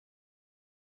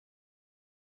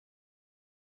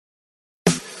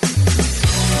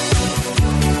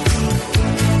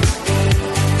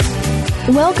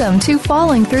Welcome to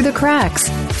Falling Through the Cracks.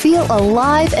 Feel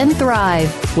alive and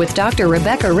thrive with Dr.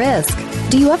 Rebecca Risk.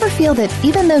 Do you ever feel that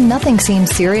even though nothing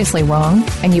seems seriously wrong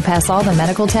and you pass all the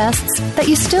medical tests, that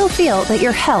you still feel that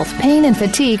your health, pain, and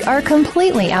fatigue are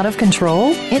completely out of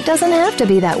control? It doesn't have to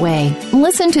be that way.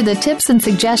 Listen to the tips and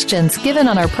suggestions given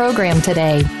on our program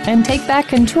today and take back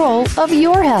control of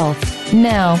your health.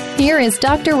 Now, here is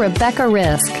Dr. Rebecca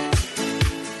Risk.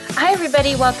 Hi,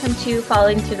 everybody. Welcome to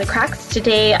Falling Through the Cracks.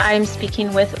 Today, I'm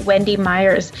speaking with Wendy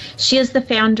Myers. She is the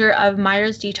founder of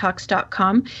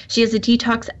MyersDetox.com. She is a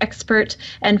detox expert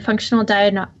and functional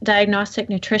diagnostic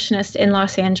nutritionist in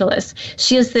Los Angeles.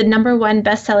 She is the #1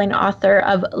 best-selling author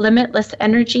of Limitless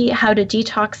Energy, How to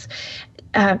Detox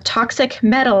Toxic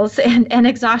Metals and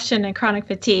Exhaustion and Chronic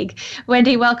Fatigue.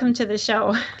 Wendy, welcome to the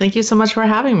show. Thank you so much for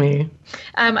having me.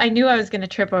 I knew I was going to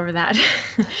trip over that.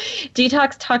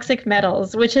 Detox Toxic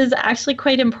Metals, which is actually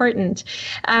quite important.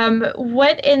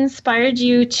 What inspired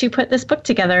you to put this book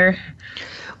together?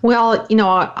 Well,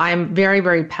 I'm very,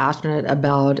 very passionate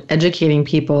about educating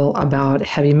people about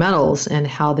heavy metals and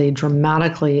how they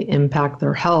dramatically impact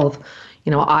their health.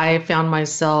 I found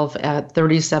myself at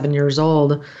 37 years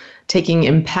old taking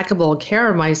impeccable care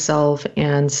of myself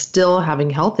and still having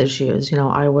health issues.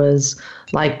 I was,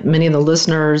 like many of the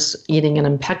listeners, eating an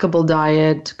impeccable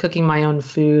diet, cooking my own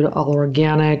food, all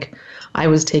organic. I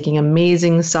was taking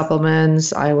amazing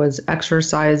supplements. I was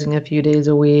exercising a few days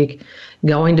a week,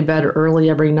 going to bed early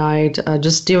every night,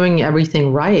 just doing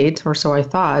everything right, or so I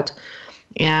thought.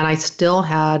 And I still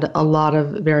had a lot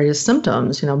of various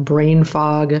symptoms, brain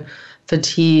fog,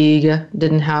 fatigue,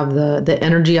 didn't have the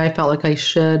energy I felt like I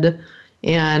should.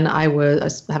 And I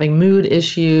was having mood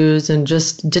issues and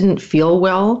just didn't feel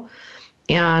well.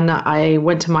 And I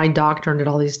went to my doctor and did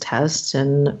all these tests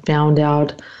and found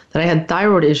out that I had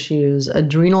thyroid issues,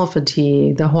 adrenal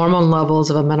fatigue, the hormone levels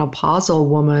of a menopausal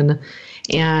woman,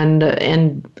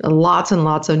 and lots and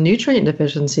lots of nutrient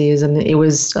deficiencies. And it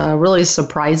was really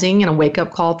surprising and a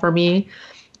wake-up call for me.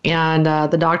 And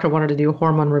the doctor wanted to do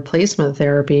hormone replacement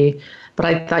therapy. But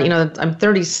I thought, I'm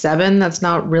 37. That's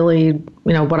not really,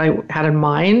 what I had in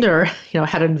mind or,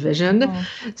 had envisioned.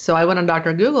 So I went on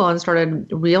Dr. Google and started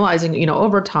realizing,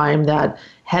 over time that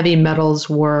heavy metals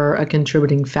were a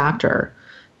contributing factor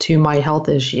to my health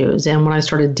issues. And when I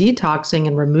started detoxing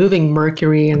and removing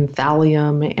mercury and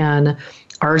thallium and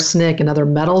arsenic and other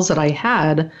metals that I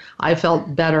had, I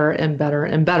felt better and better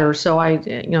and better. So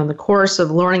in the course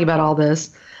of learning about all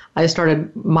this, I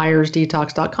started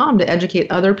MyersDetox.com to educate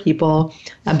other people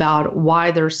about why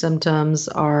their symptoms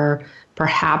are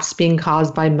perhaps being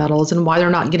caused by metals and why they're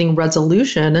not getting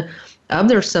resolution of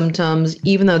their symptoms,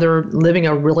 even though they're living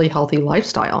a really healthy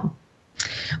lifestyle.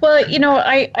 Well,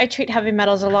 I treat heavy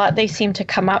metals a lot. They seem to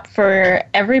come up for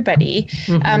everybody.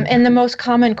 Mm-hmm. And the most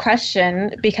common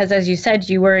question, because as you said,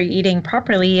 you were eating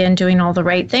properly and doing all the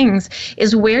right things,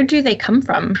 is where do they come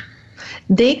from?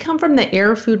 They come from the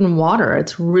air, food, and water.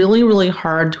 It's really, really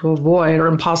hard to avoid, or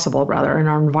impossible rather, in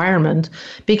our environment.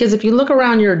 Because if you look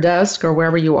around your desk or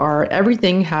wherever you are,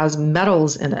 everything has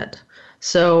metals in it.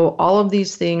 So all of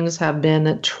these things have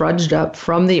been trudged up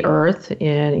from the earth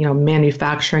in,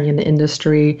 manufacturing and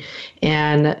industry,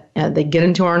 and they get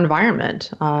into our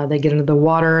environment. They get into the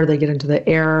water, they get into the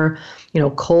air.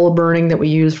 Coal burning that we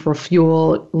use for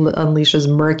fuel unleashes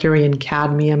mercury and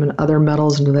cadmium and other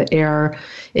metals into the air.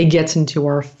 It gets into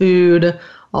our food.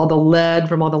 All the lead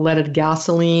from all the leaded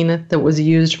gasoline that was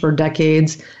used for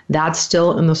decades, that's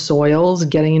still in the soils,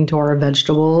 getting into our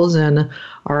vegetables and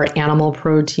our animal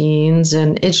proteins.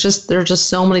 And there's just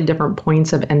so many different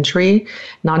points of entry,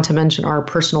 not to mention our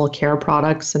personal care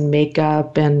products and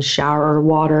makeup and shower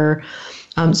water.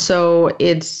 So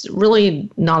it's really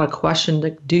not a question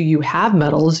of do you have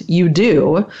metals? You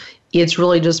do. It's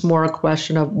really just more a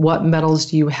question of what metals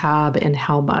do you have and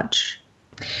how much.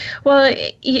 Well,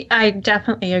 I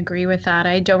definitely agree with that.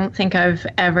 I don't think I've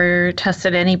ever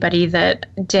tested anybody that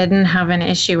didn't have an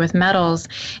issue with metals.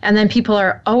 And then people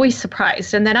are always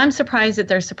surprised. And then I'm surprised that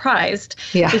they're surprised.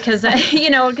 Yeah. Because,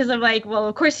 because I'm like, well,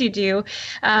 of course you do.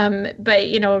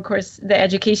 But, of course, the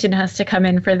education has to come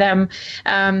in for them.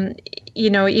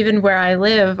 Even where I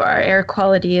live, our air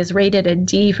quality is rated a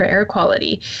D for air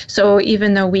quality. So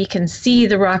even though we can see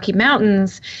the Rocky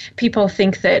Mountains, people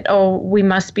think that, we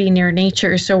must be near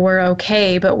nature, so we're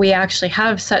okay. But we actually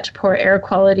have such poor air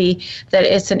quality that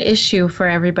it's an issue for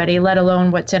everybody, let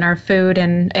alone what's in our food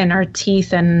and our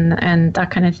teeth and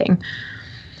that kind of thing.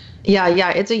 Yeah,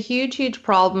 it's a huge, huge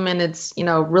problem. And it's,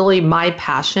 really my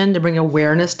passion to bring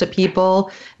awareness to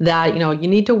people that, you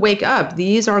need to wake up.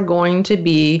 These are going to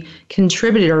be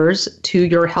contributors to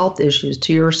your health issues,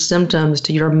 to your symptoms,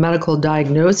 to your medical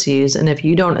diagnoses. And if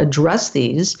you don't address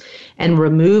these and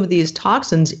remove these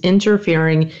toxins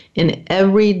interfering in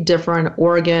every different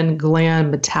organ,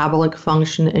 gland, metabolic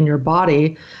function in your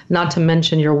body, not to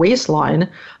mention your waistline,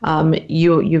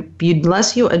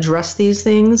 unless you address these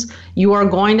things, you are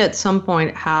going to at some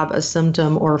point have a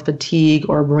symptom or fatigue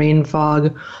or brain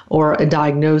fog or a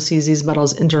diagnosis. These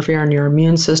metals interfere in your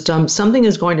immune system. Something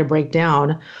is going to break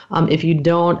down if you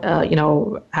don't,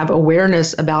 have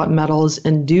awareness about metals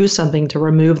and do something to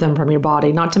remove them from your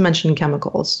body, not to mention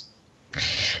chemicals.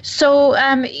 So,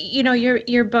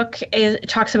 your book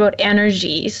talks about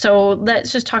energy. So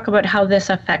let's just talk about how this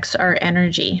affects our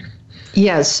energy.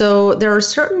 Yeah, so there are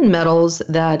certain metals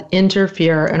that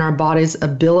interfere in our body's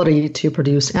ability to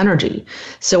produce energy.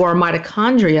 So our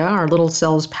mitochondria, our little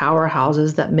cells,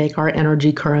 powerhouses that make our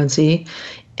energy currency,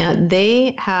 and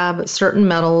they have certain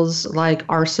metals like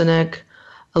arsenic,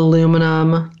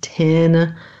 aluminum,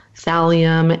 tin,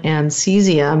 thallium, and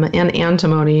cesium, and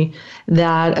antimony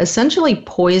that essentially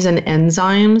poison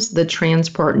enzymes that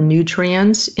transport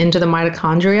nutrients into the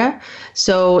mitochondria.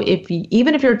 So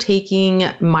even if you're taking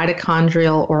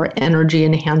mitochondrial or energy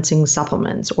enhancing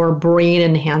supplements or brain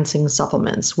enhancing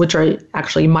supplements, which are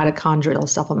actually mitochondrial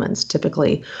supplements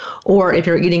typically, or if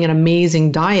you're eating an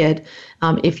amazing diet,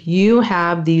 if you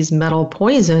have these metal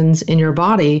poisons in your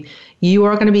body, you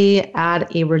are going to be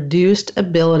at a reduced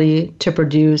ability to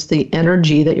produce the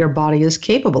energy that your body is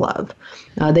capable of.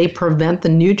 They prevent the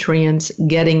nutrients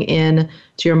getting in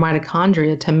to your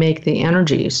mitochondria to make the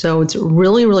energy. So it's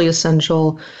really, really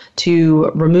essential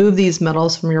to remove these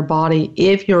metals from your body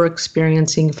if you're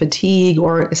experiencing fatigue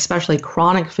or especially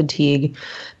chronic fatigue,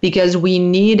 because we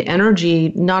need energy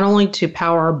not only to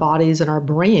power our bodies and our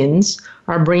brains.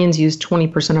 Our brains use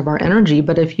 20% of our energy,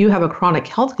 but if you have a chronic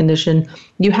health condition,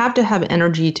 you have to have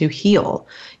energy to heal.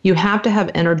 You have to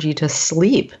have energy to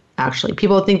sleep. Actually,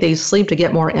 people think they sleep to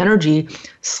get more energy.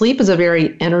 Sleep is a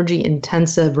very energy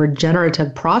intensive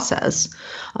regenerative process.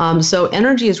 So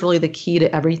energy is really the key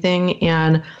to everything.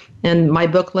 And in my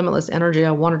book, Limitless Energy,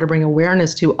 I wanted to bring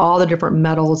awareness to all the different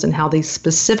metals and how they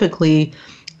specifically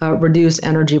reduce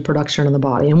energy production in the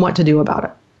body and what to do about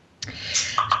it.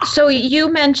 So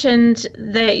you mentioned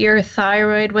that your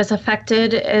thyroid was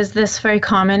affected. Is this very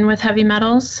common with heavy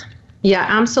metals? Yeah,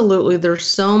 absolutely. There's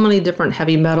so many different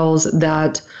heavy metals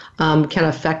that can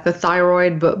affect the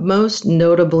thyroid, but most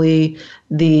notably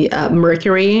the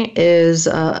mercury is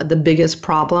the biggest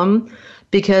problem,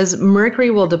 because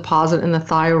mercury will deposit in the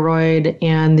thyroid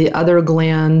and the other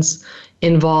glands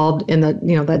involved in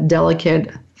that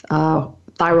delicate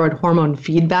thyroid hormone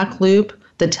feedback loop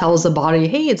that tells the body,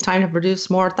 hey, it's time to produce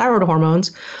more thyroid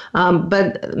hormones.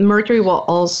 But mercury will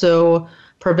also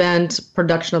prevent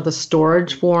production of the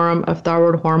storage form of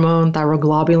thyroid hormone,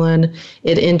 thyroglobulin.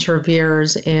 It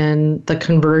interferes in the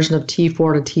conversion of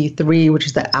T4 to T3, which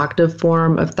is the active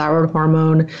form of thyroid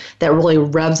hormone that really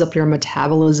revs up your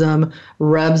metabolism,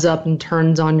 revs up and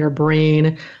turns on your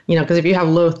brain. Because if you have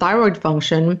low thyroid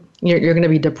function, you're going to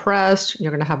be depressed,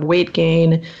 you're going to have weight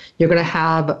gain, you're going to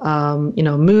have,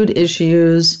 mood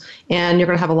issues, and you're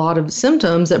going to have a lot of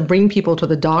symptoms that bring people to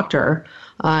the doctor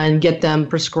and get them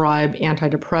prescribed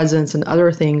antidepressants and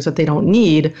other things that they don't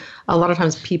need. A lot of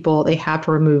times they have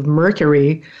to remove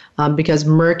mercury because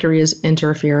mercury is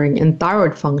interfering in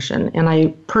thyroid function. And I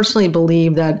personally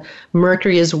believe that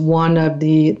mercury is one of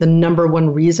the number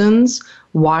one reasons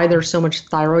why there's so much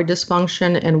thyroid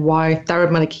dysfunction and why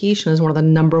thyroid medication is one of the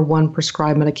number one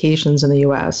prescribed medications in the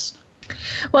U.S.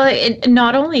 Well,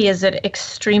 not only is it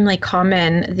extremely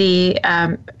common, the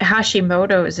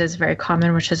Hashimoto's is very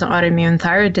common, which is an autoimmune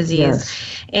thyroid disease.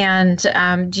 Yes.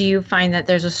 And do you find that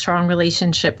there's a strong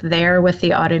relationship there with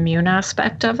the autoimmune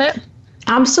aspect of it?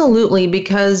 Absolutely,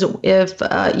 because if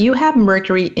you have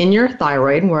mercury in your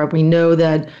thyroid, where we know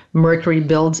that mercury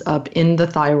builds up in the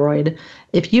thyroid,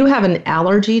 if you have an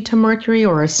allergy to mercury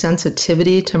or a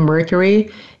sensitivity to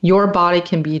mercury, your body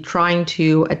can be trying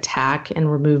to attack and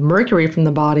remove mercury from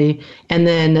the body, and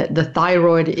then the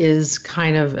thyroid is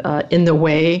kind of in the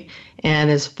way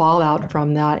and is fallout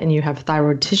from that, and you have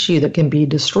thyroid tissue that can be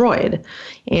destroyed.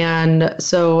 And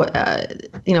so,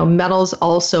 metals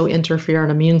also interfere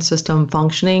in immune system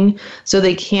functioning, so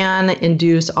they can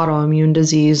induce autoimmune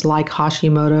disease like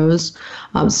Hashimoto's.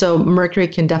 So mercury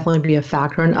can definitely be a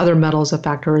factor, and other metals a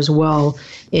factor as well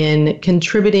in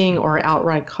contributing or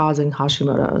outright causing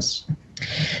Hashimoto's.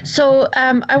 So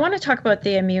I want to talk about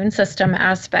the immune system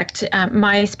aspect.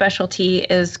 My specialty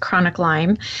is chronic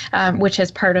Lyme, which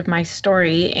is part of my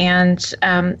story. And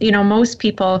most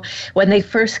people, when they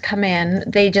first come in,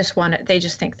 they just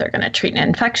think they're going to treat an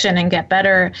infection and get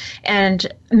better.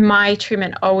 And my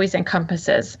treatment always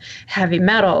encompasses heavy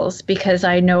metals, because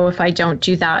I know if I don't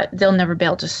do that, they'll never be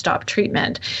able to stop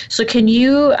treatment. So can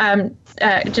you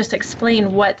just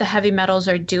explain what the heavy metals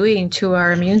are doing to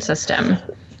our immune system?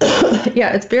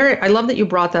 Yeah, I love that you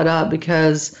brought that up,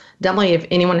 because definitely if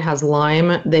anyone has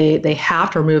Lyme, they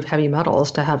have to remove heavy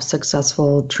metals to have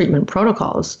successful treatment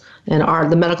protocols. And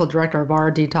the medical director of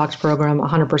our detox program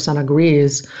 100%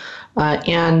 agrees.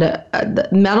 The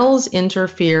metals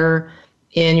interfere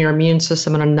in your immune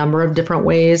system in a number of different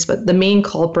ways, but the main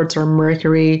culprits are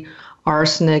mercury,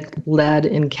 arsenic, lead,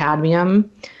 and cadmium.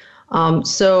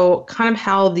 So kind of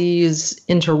how these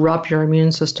interrupt your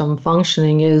immune system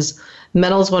functioning is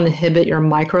metals will inhibit your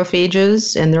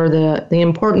macrophages, and they're the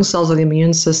important cells of the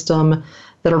immune system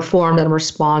that are formed in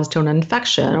response to an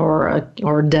infection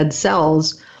or dead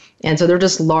cells. And so they're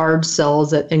just large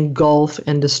cells that engulf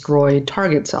and destroy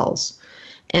target cells.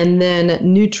 And then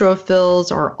neutrophils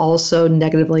are also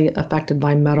negatively affected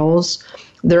by metals.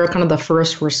 They're kind of the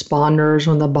first responders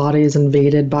when the body is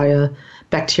invaded by a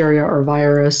bacteria or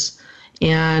virus.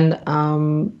 And,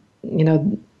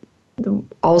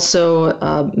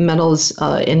 also, metals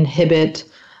inhibit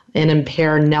and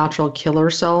impair natural killer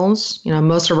cells.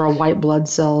 Most of our white blood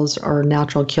cells are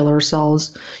natural killer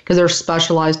cells because they're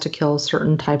specialized to kill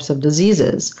certain types of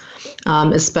diseases,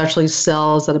 especially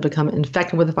cells that have become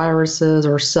infected with viruses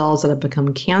or cells that have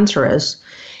become cancerous.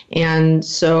 And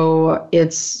so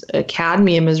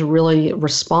cadmium is really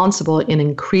responsible in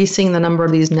increasing the number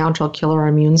of these natural killer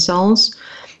immune cells.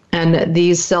 And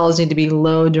these cells need to be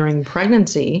low during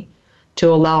pregnancy to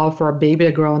allow for a baby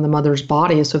to grow in the mother's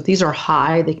body. So if these are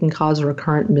high, they can cause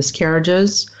recurrent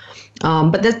miscarriages.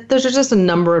 But there's just a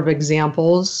number of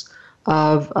examples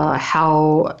of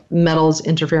how metals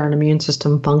interfere in immune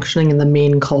system functioning and the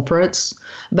main culprits.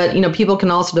 But, people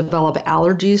can also develop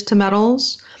allergies to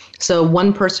metals. So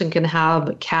one person can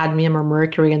have cadmium or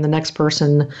mercury and the next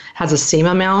person has the same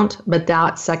amount, but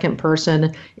that second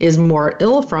person is more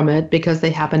ill from it because they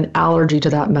have an allergy to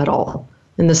that metal.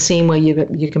 In the same way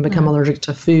you can become allergic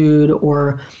to food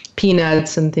or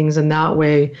peanuts and things in that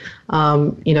way,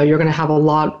 you're going to have a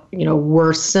lot,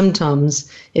 worse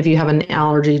symptoms if you have an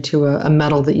allergy to a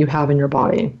metal that you have in your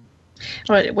body.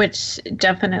 Which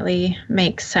definitely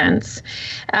makes sense.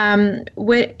 I've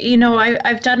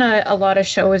done a lot of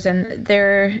shows, and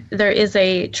there is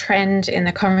a trend in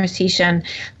the conversation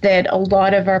that a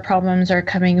lot of our problems are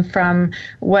coming from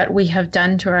what we have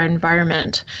done to our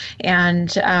environment.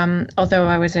 And although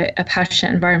I was a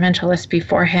passionate environmentalist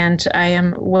beforehand, I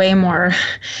am way more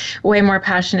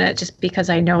passionate just because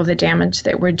I know the damage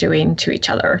that we're doing to each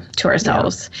other, to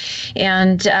ourselves. Yeah.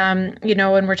 And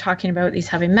when we're talking about these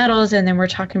heavy metals, and then we're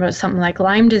talking about something like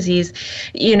Lyme disease,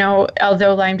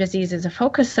 although Lyme disease is a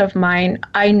focus of mine,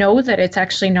 I know that it's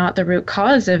actually not the root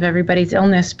cause of everybody's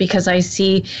illness, because I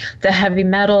see the heavy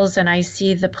metals and I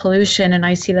see the pollution and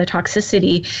I see the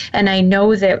toxicity, and I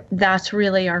know that that's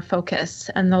really our focus.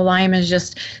 And the Lyme is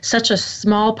just such a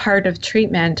small part of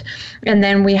treatment. And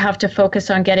then we have to focus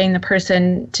on getting the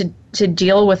person to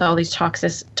deal with all these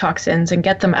toxins and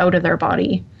get them out of their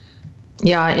body.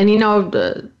 Yeah,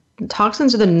 and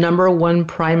toxins are the number one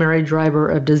primary driver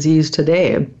of disease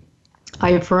today.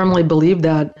 I firmly believe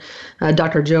that.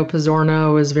 Dr. Joe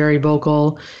Pizzorno is very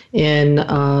vocal in,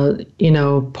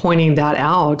 pointing that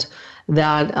out,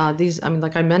 that these,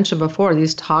 like I mentioned before,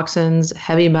 these toxins,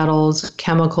 heavy metals,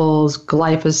 chemicals,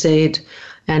 glyphosate,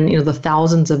 and the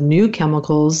thousands of new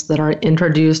chemicals that are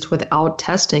introduced without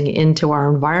testing into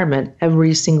our environment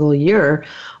every single year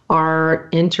are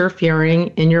interfering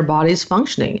in your body's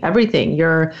functioning. Everything,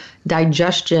 your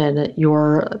digestion,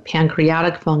 your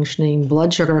pancreatic functioning,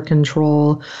 blood sugar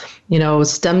control,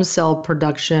 stem cell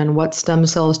production, what stem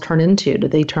cells turn into. Do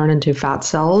they turn into fat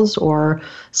cells or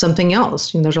something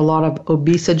else? There's a lot of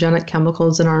obesogenic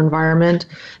chemicals in our environment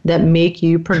that make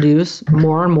you produce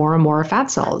more and more and more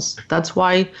fat cells. That's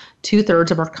why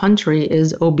 2/3 of our country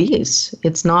is obese.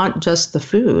 It's not just the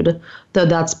food, though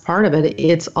that's part of it.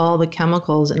 It's all the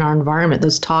chemicals in our environment.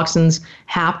 Those toxins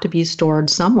have to be stored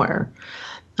somewhere.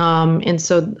 And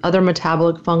so other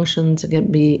metabolic functions that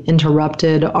can be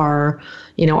interrupted are,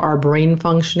 our brain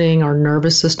functioning, our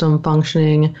nervous system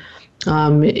functioning,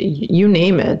 you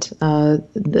name it.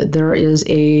 There is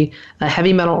a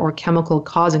heavy metal or chemical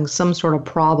causing some sort of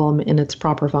problem in its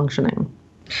proper functioning.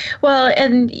 Well,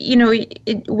 and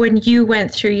when you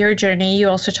went through your journey, you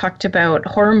also talked about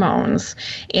hormones,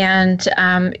 and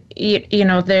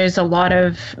there's a lot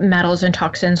of metals and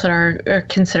toxins that are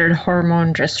considered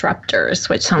hormone disruptors,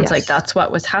 which sounds like that's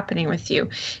what was happening with you.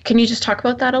 Can you just talk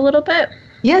about that a little bit?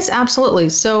 Yes, absolutely.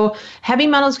 So heavy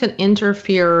metals can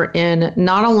interfere in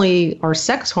not only our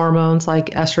sex hormones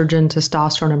like estrogen,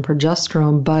 testosterone, and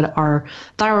progesterone, but our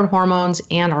thyroid hormones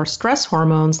and our stress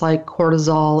hormones like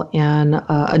cortisol and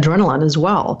adrenaline as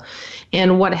well.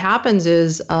 And what happens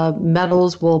is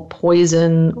metals will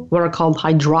poison what are called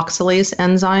hydroxylase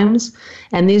enzymes.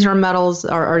 And these are metals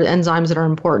are enzymes that are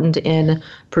important in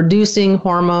producing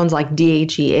hormones like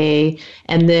DHEA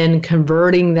and then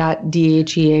converting that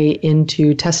DHEA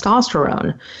into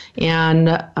testosterone. And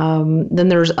then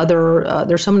there's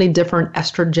so many different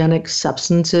estrogenic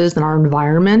substances in our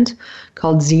environment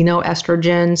called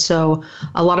xenoestrogen. So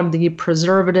a lot of the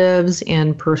preservatives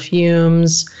and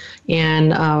perfumes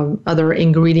and other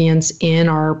ingredients in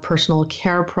our personal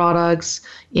care products,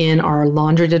 in our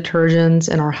laundry detergents,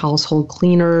 and our household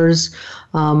cleaners,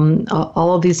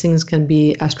 all of these things can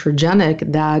be estrogenic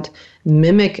that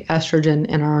mimic estrogen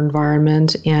in our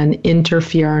environment and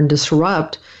interfere and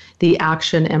disrupt the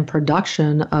action and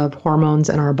production of hormones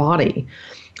in our body.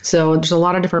 So there's a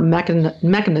lot of different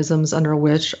mechanisms under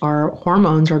which our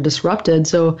hormones are disrupted.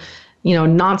 So,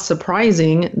 not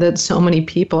surprising that so many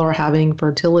people are having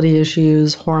fertility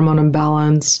issues, hormone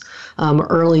imbalance,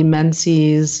 early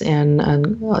menses, and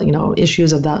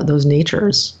issues of those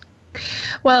natures.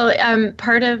 Well,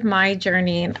 part of my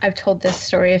journey, I've told this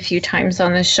story a few times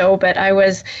on the show, but I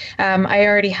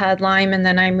already had Lyme, and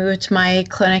then I moved my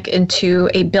clinic into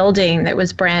a building that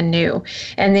was brand new,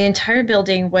 and the entire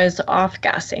building was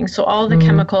off-gassing. So all the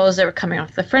chemicals that were coming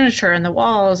off the furniture and the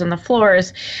walls and the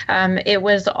floors, it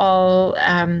was all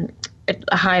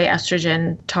high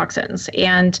estrogen toxins.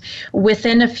 And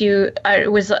within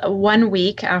it was 1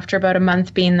 week, after about a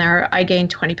month being there, I gained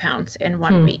 20 pounds in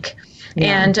 1 week.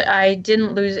 Yeah. And I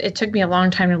didn't lose, it took me a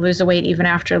long time to lose the weight even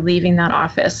after leaving that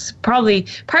office, probably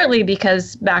partly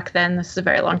because back then, this is a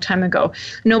very long time ago,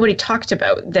 nobody talked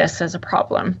about this as a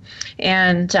problem.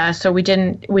 And so we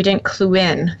didn't clue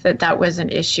in that was an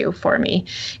issue for me.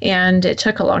 And it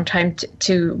took a long time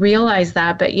to realize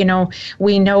that. But,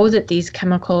 we know that these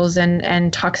chemicals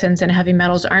and toxins and heavy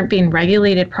metals aren't being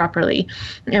regulated properly.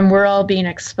 And we're all being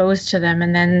exposed to them.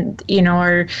 And then,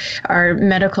 our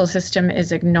medical system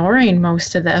is ignoring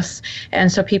most of this,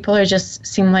 and so people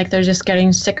seem like they're just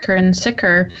getting sicker and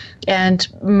sicker, and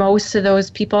most of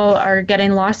those people are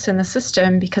getting lost in the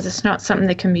system because it's not something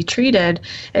that can be treated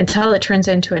until it turns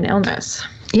into an illness.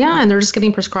 Yeah, and they're just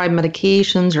getting prescribed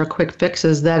medications or quick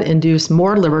fixes that induce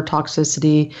more liver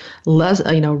toxicity, less,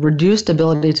 reduced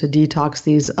ability to detox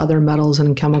these other metals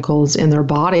and chemicals in their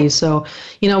body. So,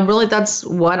 really that's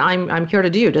what I'm here to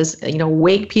do, just,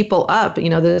 wake people up.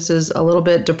 This is a little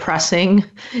bit depressing,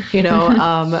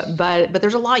 but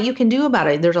there's a lot you can do about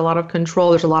it. There's a lot of control.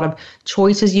 There's a lot of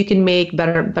choices you can make,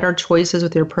 better choices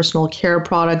with your personal care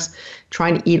products,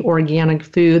 trying to eat organic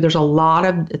food. There's a lot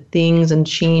of things and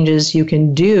changes you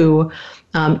can do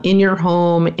in your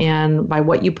home and by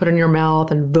what you put in your mouth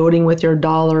and voting with your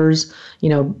dollars,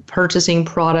 purchasing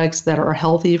products that are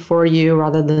healthy for you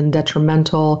rather than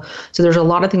detrimental. So there's a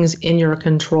lot of things in your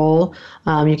control.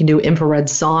 You can do infrared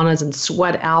saunas and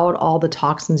sweat out all the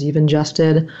toxins you've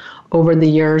ingested over the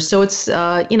years. So it's,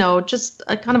 just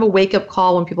a kind of a wake-up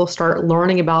call when people start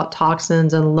learning about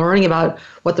toxins and learning about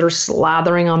what they're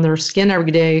slathering on their skin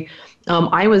every day.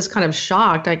 I was kind of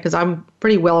shocked because I'm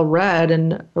pretty well read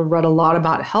and read a lot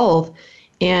about health.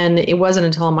 And it wasn't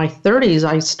until in my 30s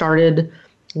I started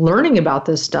learning about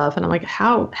this stuff. And I'm like,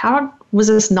 how was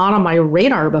this not on my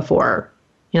radar before?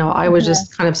 I was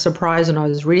just kind of surprised when I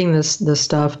was reading this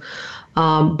stuff.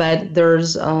 But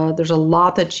there's a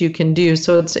lot that you can do.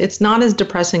 So it's not as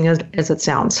depressing as it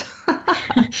sounds.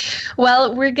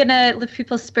 Well, we're going to lift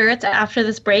people's spirits after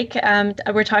this break.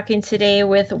 We're talking today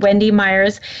with Wendy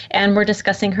Myers, and we're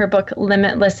discussing her book,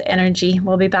 Limitless Energy.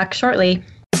 We'll be back shortly.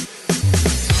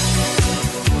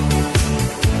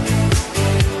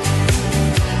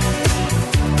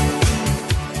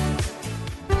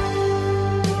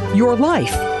 Your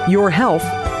life, your health,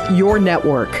 your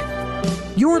network.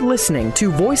 You're listening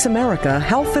to Voice America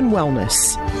Health and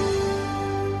Wellness.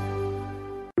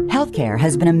 Healthcare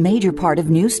has been a major part of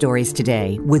news stories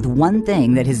today, with one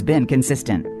thing that has been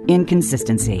consistent: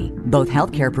 Inconsistency. Both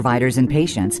healthcare providers and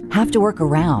patients have to work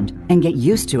around and get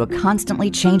used to a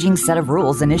constantly changing set of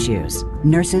rules and issues.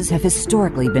 Nurses have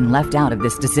historically been left out of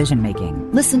this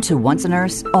decision-making. Listen to Once a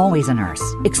Nurse, Always a Nurse,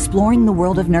 Exploring the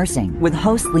World of Nursing with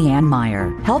host Leanne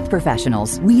Meyer. Health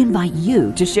professionals, we invite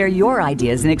you to share your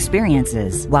ideas and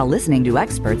experiences while listening to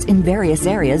experts in various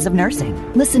areas of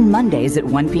nursing. Listen Mondays at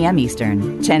 1 p.m.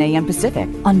 Eastern, 10 a.m. Pacific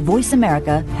on Voice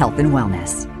America Health and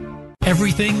Wellness.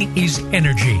 Everything is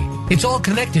energy. It's all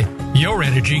connected. Your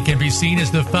energy can be seen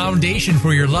as the foundation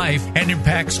for your life and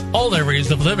impacts all areas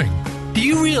of living. Do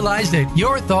you realize that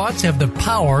your thoughts have the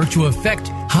power to affect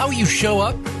how you show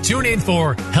up? Tune in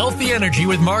for Healthy Energy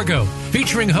with Margot,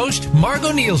 featuring host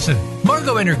Margot Nielsen.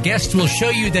 Margot and her guests will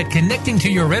show you that connecting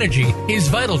to your energy is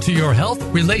vital to your health,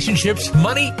 relationships,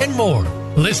 money, and more.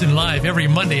 Listen live every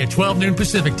Monday at 12 noon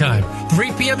Pacific Time,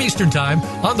 3 p.m. Eastern Time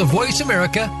on the Voice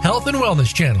America Health and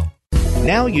Wellness Channel.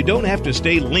 Now you don't have to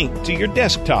stay linked to your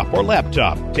desktop or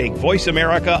laptop. Take Voice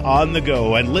America on the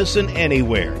go and listen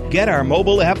anywhere. Get our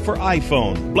mobile app for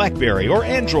iPhone, BlackBerry, or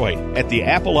Android at the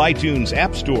Apple iTunes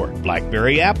App Store,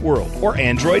 BlackBerry App World, or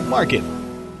Android Market.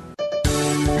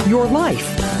 Your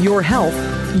life, your health,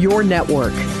 your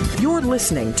network. You're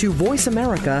listening to Voice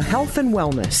America Health and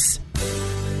Wellness.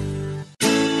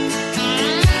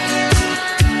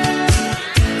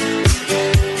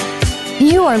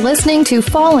 You are listening to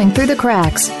Falling Through the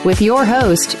Cracks with your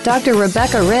host, Dr.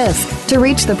 Rebecca Risk. To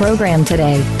reach the program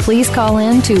today, please call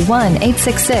in to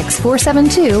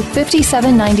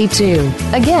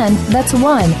 1-866-472-5792. Again, that's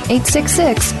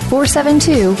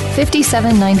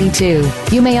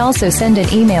 1-866-472-5792. You may also send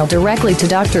an email directly to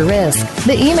Dr. Risk.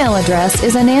 The email address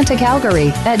is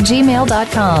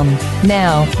anantacalgary@gmail.com.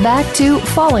 Now, back to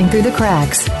Falling Through the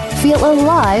Cracks. Feel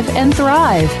alive and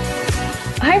thrive.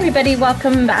 Hi, everybody.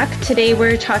 Welcome back. Today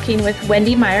we're talking with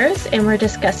Wendy Myers, and we're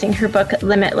discussing her book,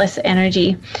 Limitless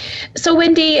Energy. So,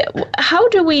 Wendy, how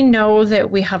do we know that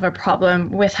we have a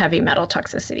problem with heavy metal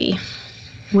toxicity?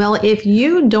 Well, if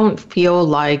you don't feel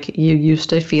like you used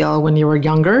to feel when you were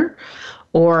younger,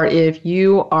 or if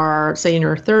you are, say, in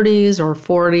your 30s or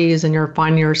 40s and you're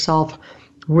finding yourself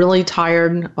really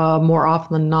tired more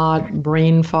often than not,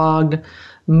 brain fogged,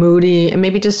 moody, and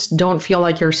maybe just don't feel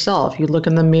like yourself. You look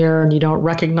in the mirror and you don't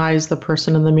recognize the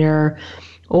person in the mirror.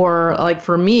 Or like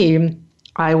for me,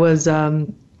 I was,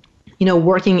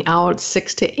 working out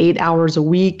 6 to 8 hours a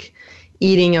week,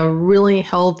 eating a really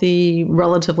healthy,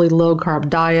 relatively low carb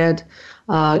diet,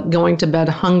 going to bed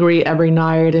hungry every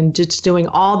night, and just doing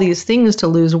all these things to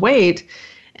lose weight.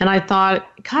 And I thought,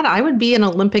 God, I would be an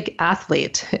Olympic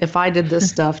athlete if I did this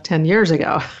stuff 10 years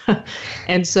ago.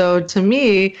 And so to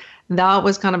me, that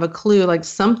was kind of a clue, like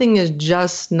something is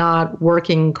just not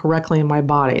working correctly in my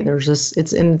body. It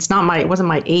wasn't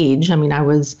my age. I mean,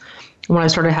 when I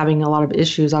started having a lot of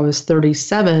issues, I was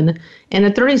 37. And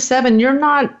at 37,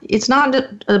 it's not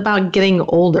about getting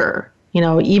older.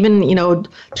 Even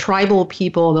tribal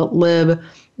people that live,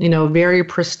 very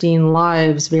pristine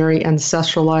lives, very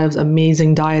ancestral lives,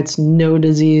 amazing diets, no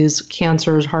disease,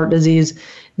 cancers, heart disease.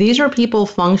 These are people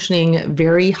functioning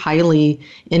very highly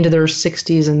into their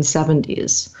 60s and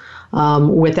 70s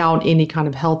without any kind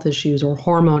of health issues or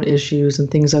hormone issues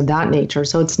and things of that nature.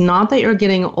 So it's not that you're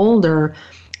getting older.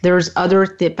 There's other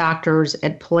factors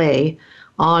at play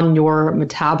on your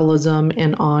metabolism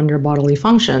and on your bodily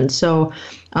function. So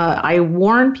I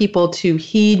warn people to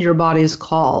heed your body's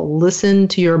call. Listen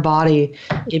to your body.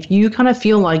 If you kind of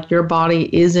feel like your body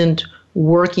isn't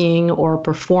working or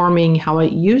performing how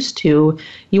it used to,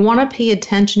 you want to pay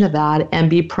attention to that and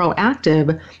be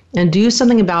proactive and do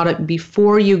something about it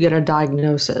before you get a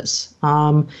diagnosis.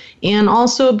 And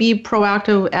also be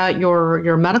proactive at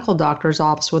your medical doctor's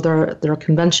office, whether they're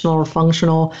conventional or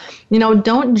functional.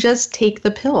 Don't just take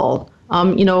the pill.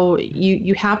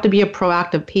 You have to be a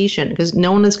proactive patient because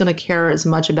no one is going to care as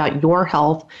much about your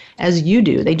health as you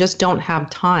do. They just don't have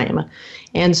time.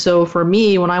 And so for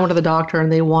me, when I went to the doctor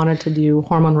and they wanted to do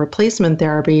hormone replacement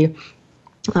therapy,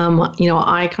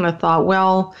 I kind of thought,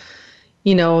 well,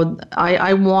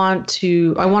 I want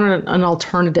an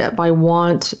alternative. I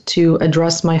want to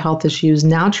address my health issues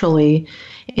naturally.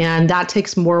 And that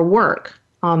takes more work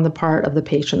on the part of the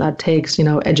patient. That takes,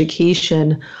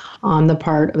 education on the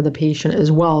part of the patient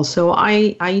as well. So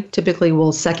I typically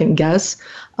will second guess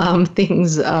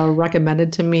things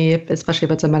recommended to me, especially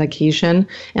if it's a medication.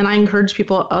 And I encourage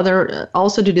people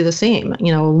also to do the same.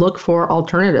 Look for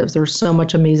alternatives. There's so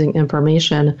much amazing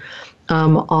information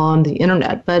on the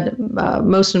internet. But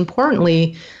most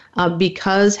importantly,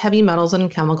 because heavy metals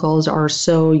and chemicals are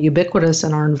so ubiquitous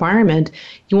in our environment,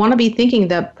 you want to be thinking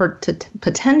that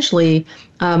potentially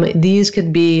these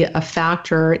could be a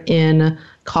factor in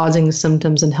causing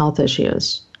symptoms and health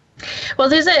issues. Well,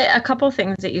 there's a couple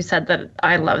things that you said that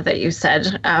I love that you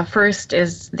said. First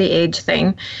is the age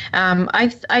thing.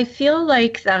 I feel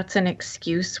like that's an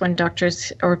excuse when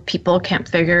doctors or people can't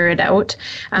figure it out.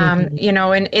 You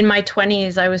know, in my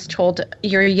 20s, I was told,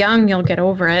 you're young, you'll get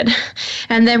over it.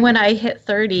 And then when I hit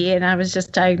 30 and I was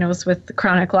just diagnosed with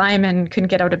chronic Lyme and couldn't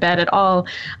get out of bed at all,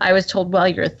 I was told, well,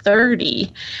 you're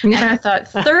 30. And I thought,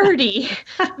 30?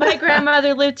 My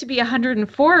grandmother lived to be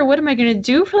 104. What am I going to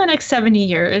do for the next 70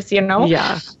 years? You know?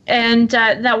 Yeah. And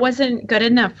that wasn't good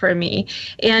enough for me.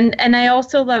 And I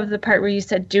also love the part where you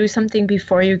said, do something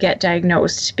before you get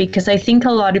diagnosed, because I think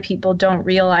a lot of people don't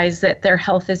realize that their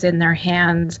health is in their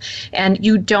hands and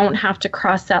you don't have to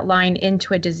cross that line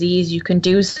into a disease. You can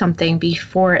do something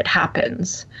before it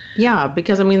happens. Yeah,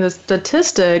 because I mean, the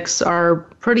statistics are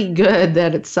pretty good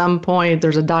that at some point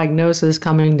there's a diagnosis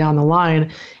coming down the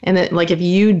line. And that, like, if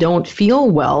you don't feel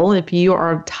well, if you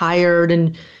are tired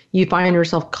and you find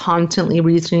yourself constantly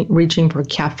reaching for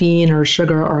caffeine or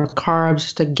sugar or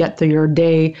carbs to get through your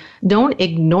day, don't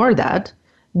ignore that.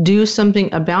 Do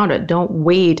something about it. Don't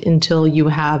wait until you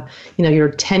have, you know,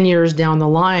 you're 10 years down the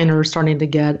line or starting to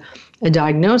get a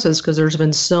diagnosis, because there's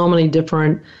been so many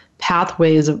different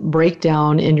pathways of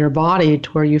breakdown in your body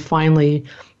to where you finally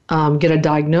get a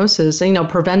diagnosis. And, you know,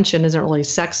 prevention isn't really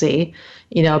sexy.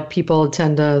 You know, people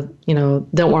tend to, you know,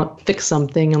 don't want to fix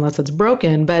something unless it's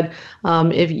broken. But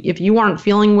if you aren't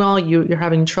feeling well, you're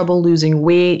having trouble losing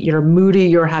weight, you're moody,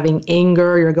 you're having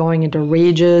anger, you're going into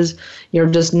rages, you're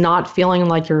just not feeling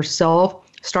like yourself,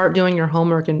 start doing your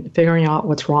homework and figuring out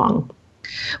what's wrong.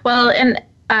 Well, and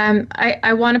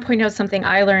I want to point out something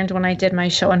I learned when I did my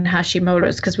show on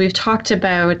Hashimoto's, because we've talked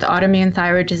about the autoimmune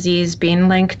thyroid disease being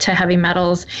linked to heavy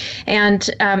metals, and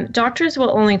doctors will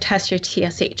only test your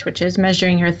TSH, which is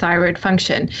measuring your thyroid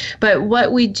function. But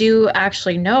what we do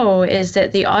actually know is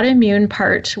that the autoimmune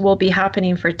part will be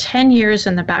happening for 10 years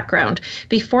in the background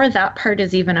before that part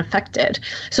is even affected.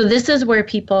 So this is where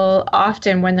people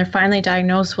often, when they're finally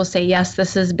diagnosed, will say, yes,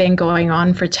 this has been going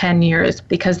on for 10 years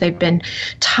because they've been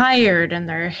tired and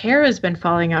their hair has been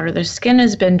falling out or their skin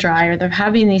has been dry or they're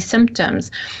having these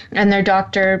symptoms and their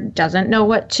doctor doesn't know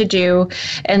what to do.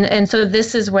 And so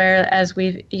this is where, as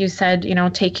you said, you know,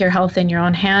 take your health in your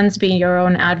own hands, be your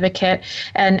own advocate,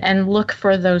 and look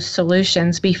for those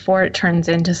solutions before it turns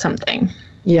into something.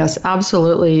 Yes,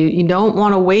 absolutely. You don't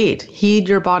want to wait. Heed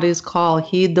your body's call,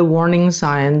 heed the warning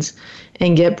signs,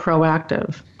 and get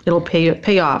proactive. It'll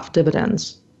pay off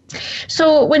dividends.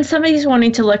 So when somebody's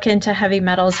wanting to look into heavy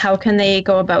metals, how can they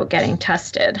go about getting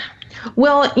tested?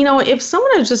 Well, you know, if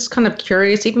someone is just kind of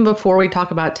curious, even before we talk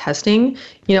about testing,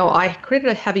 you know, I created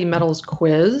a heavy metals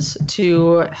quiz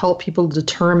to help people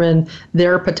determine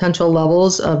their potential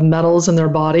levels of metals in their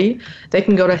body. They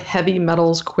can go to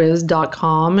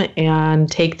heavymetalsquiz.com and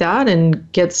take that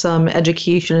and get some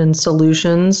education and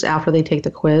solutions after they take the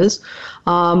quiz.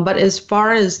 But as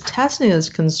far as testing is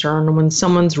concerned, when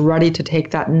someone's ready to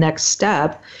take that next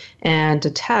step and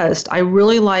to test, I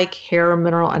really like hair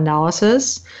mineral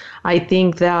analysis. I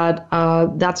think that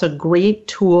that's a great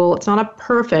tool. It's not a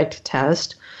perfect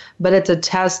test, but it's a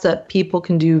test that people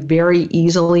can do very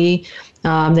easily.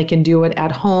 They can do it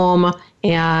at home,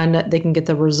 and they can get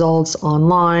the results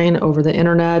online over the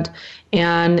internet.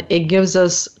 And it gives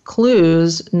us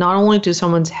clues not only to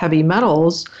someone's heavy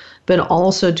metals, but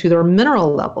also to their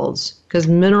mineral levels, because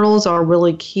minerals are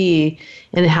really key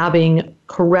in having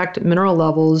correct mineral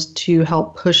levels to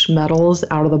help push metals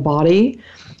out of the body.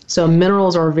 So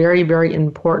minerals are a very, very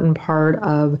important part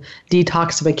of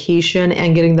detoxification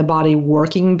and getting the body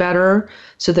working better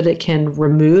so that it can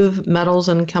remove metals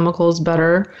and chemicals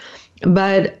better.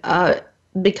 But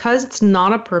because it's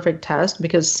not a perfect test,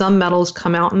 because some metals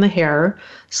come out in the hair,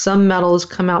 some metals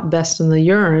come out best in the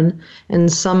urine,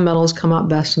 and some metals come out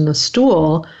best in the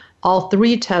stool, all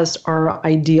three tests are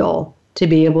ideal to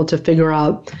be able to figure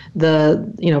out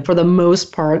for the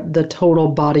most part, the total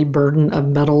body burden of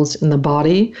metals in the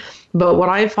body. But what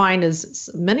I find is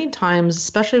many times,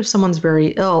 especially if someone's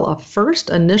very ill, a first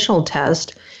initial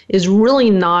test is really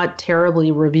not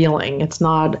terribly revealing. It's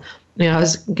not,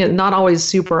 it's not always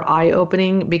super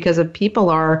eye-opening, because if people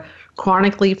are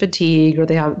chronically fatigued or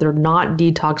they're not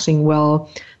detoxing well,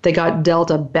 they got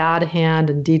dealt a bad hand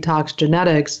in detox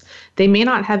genetics, they may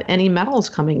not have any metals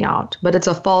coming out, but it's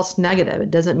a false negative.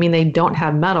 It doesn't mean they don't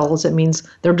have metals. It means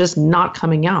they're just not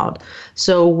coming out.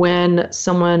 So when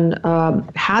someone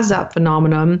has that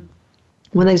phenomenon,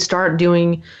 when they start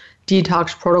doing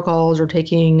detox protocols or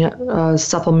taking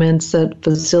supplements that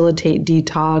facilitate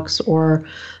detox or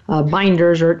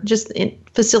binders or just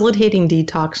facilitating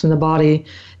detox in the body,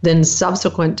 then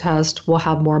subsequent tests will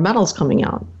have more metals coming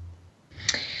out.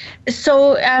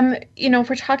 So, if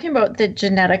we're talking about the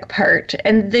genetic part,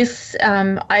 and this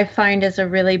I find is a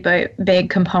really big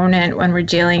component when we're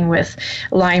dealing with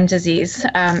Lyme disease.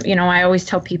 I always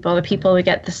tell people the people who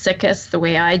get the sickest, the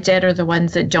way I did, are the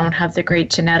ones that don't have the great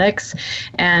genetics.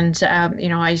 And,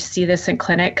 I see this in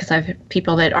clinic because I have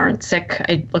people that aren't sick.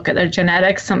 I look at their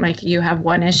genetics. I'm like, you have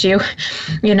one issue,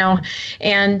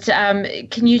 And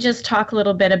can you just talk a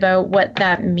little bit about what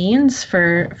that means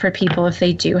for people if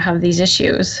they do have these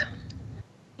issues?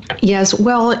 Yes,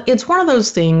 well, it's one of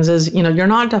those things is, you're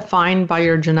not defined by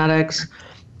your genetics,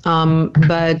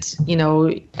 but,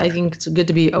 I think it's good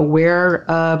to be aware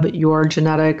of your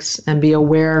genetics and be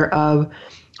aware of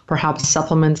perhaps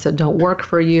supplements that don't work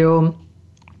for you.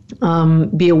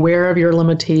 Be aware of your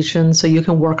limitations so you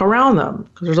can work around them,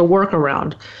 because there's a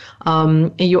workaround.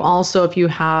 And you also, if you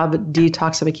have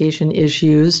detoxification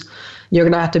issues, you're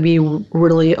going to have to be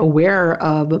really aware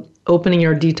of opening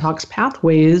your detox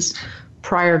pathways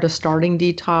prior to starting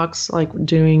detox, like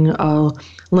doing a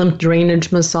lymph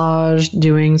drainage massage,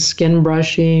 doing skin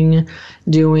brushing,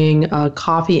 doing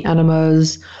coffee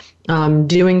enemas,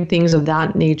 doing things of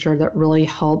that nature that really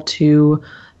help to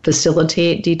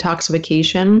facilitate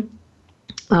detoxification,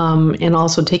 and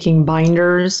also taking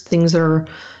binders, things that are,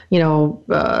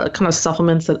 kind of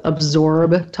supplements that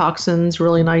absorb toxins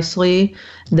really nicely,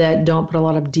 that don't put a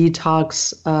lot of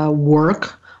detox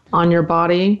work on your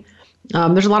body.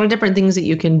 There's a lot of different things that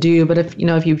you can do, but if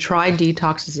you've tried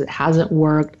detoxes, it hasn't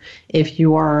worked, if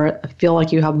you feel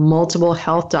like you have multiple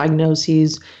health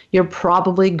diagnoses, you're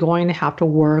probably going to have to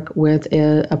work with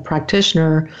a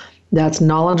practitioner that's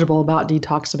knowledgeable about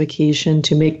detoxification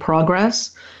to make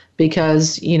progress,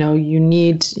 because you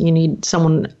need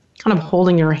someone kind of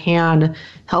holding your hand,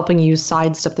 helping you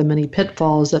sidestep the many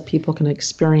pitfalls that people can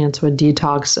experience with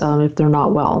detox if they're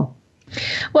not well.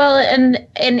 Well, and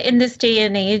in this day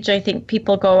and age, I think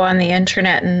people go on the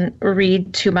internet and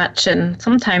read too much and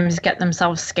sometimes get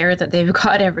themselves scared that they've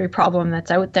got every problem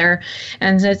that's out there.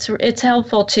 And it's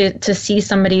helpful to see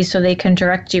somebody so they can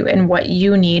direct you in what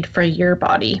you need for your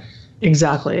body.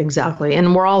 Exactly.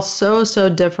 And we're all so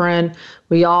different.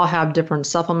 We all have different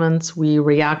supplements we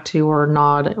react to or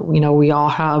not. We all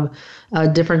have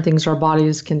different things our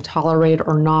bodies can tolerate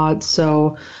or not.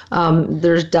 So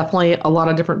there's definitely a lot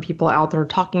of different people out there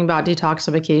talking about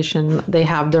detoxification. They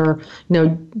have their,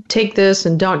 take this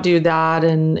and don't do that.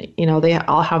 And, they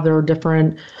all have their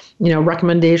different,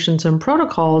 recommendations and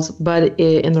protocols, but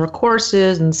in their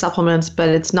courses and supplements, but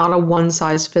it's not a one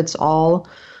size fits all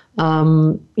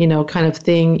kind of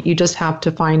thing. You just have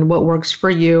to find what works for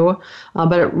you.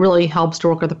 But it really helps to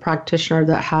work with a practitioner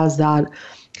that has that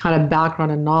kind of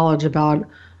background and knowledge about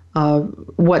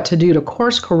what to do to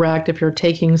course correct if you're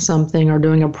taking something or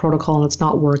doing a protocol and it's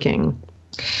not working.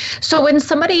 So when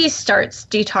somebody starts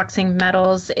detoxing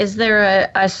metals, is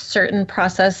there a certain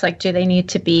process? Like, do they need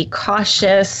to be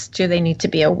cautious? Do they need to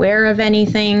be aware of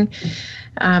anything?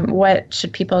 What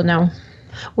should people know?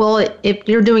 Well, if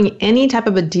you're doing any type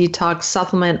of a detox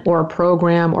supplement or a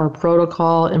program or a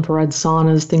protocol, infrared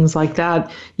saunas, things like that,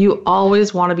 you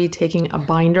always want to be taking a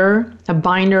binder. A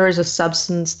binder is a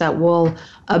substance that will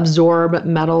absorb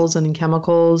metals and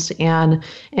chemicals and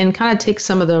kind of take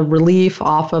some of the relief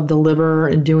off of the liver.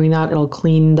 And doing that, it'll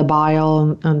clean the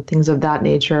bile and things of that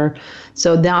nature.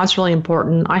 So that's really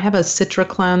important. I have a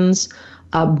CitraCleanse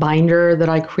binder that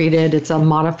I created. It's a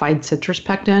modified citrus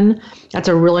pectin. That's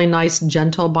a really nice,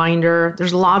 gentle binder.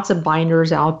 There's lots of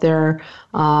binders out there,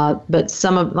 but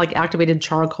some of like activated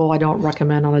charcoal I don't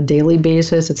recommend on a daily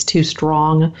basis. It's too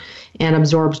strong and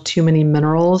absorbs too many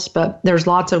minerals, but there's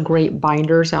lots of great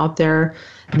binders out there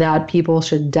that people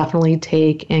should definitely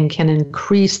take and can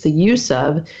increase the use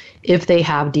of if they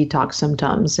have detox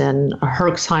symptoms and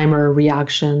Herxheimer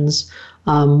reactions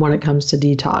when it comes to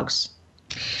detox.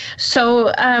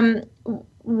 So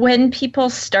when people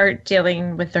start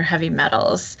dealing with their heavy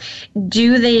metals,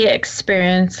 do they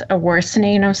experience a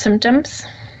worsening of symptoms?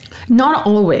 Not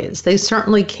always. They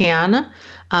certainly can.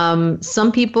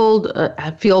 Some people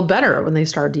feel better when they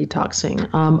start detoxing.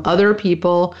 Other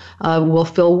people will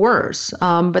feel worse.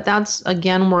 But that's,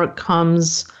 again, where it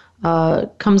comes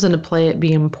comes into play at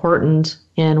being important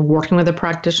in working with a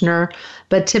practitioner.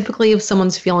 But typically, if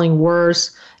someone's feeling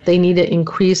worse, they need to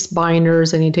increase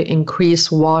binders, they need to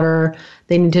increase water,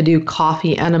 they need to do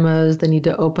coffee enemas, they need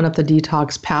to open up the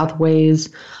detox pathways.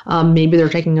 Maybe they're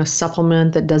taking a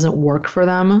supplement that doesn't work for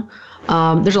them.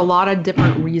 There's a lot of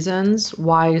different reasons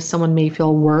why someone may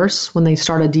feel worse when they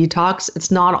start a detox.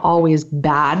 It's not always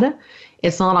bad.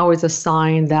 It's not always a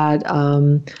sign that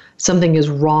something is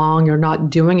wrong, you're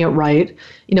not doing it right.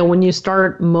 When you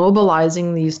start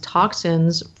mobilizing these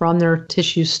toxins from their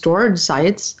tissue storage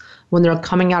sites, when they're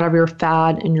coming out of your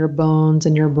fat and your bones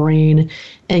and your brain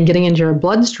and getting into your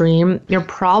bloodstream, you're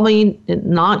probably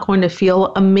not going to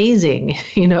feel amazing.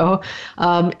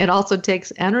 It also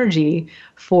takes energy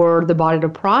for the body to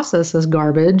process this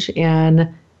garbage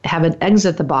and have it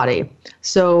exit the body.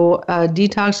 So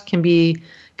detox can be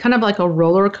kind of like a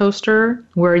roller coaster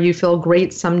where you feel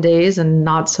great some days and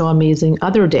not so amazing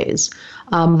other days.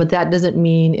 But that doesn't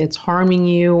mean it's harming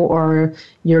you or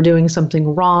you're doing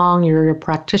something wrong, your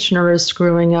practitioner is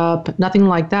screwing up, nothing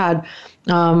like that.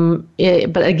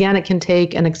 But again, it can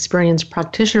take an experienced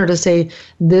practitioner to say,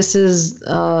 this is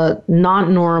not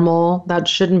normal, that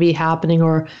shouldn't be happening,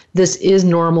 or this is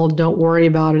normal, don't worry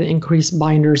about it, increase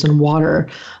binders and water.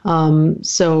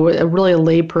 So really a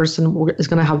layperson is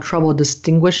going to have trouble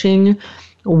distinguishing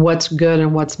what's good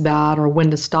and what's bad, or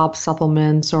when to stop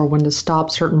supplements, or when to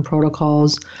stop certain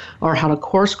protocols, or how to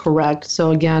course correct. So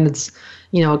again, it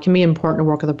can be important to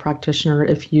work with a practitioner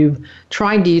if you've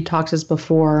tried detoxes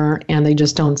before and they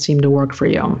just don't seem to work for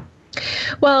you.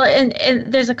 Well, and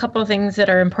there's a couple of things that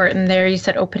are important there. You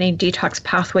said opening detox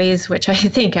pathways, which I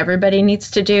think everybody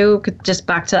needs to do. Just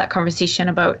back to that conversation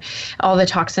about all the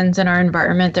toxins in our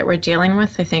environment that we're dealing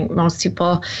with. I think most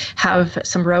people have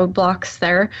some roadblocks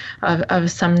there of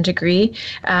some degree.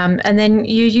 And then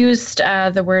you used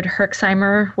the word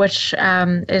Herxheimer, which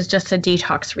is just a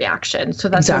detox reaction. So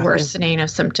that's a worsening of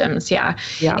symptoms. Yeah.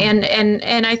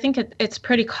 And I think it's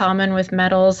pretty common with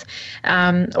metals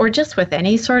or just with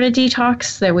any sort of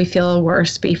detox that we feel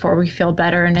worse before we feel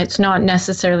better. And it's not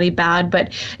necessarily bad,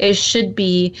 but it should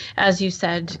be, as you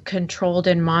said, controlled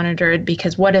and monitored,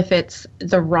 because what if it's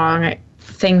the wrong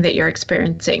thing that you're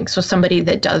experiencing? So somebody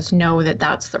that does know that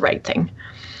that's the right thing.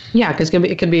 Yeah, because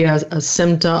it could be a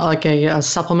symptom, like a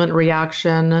supplement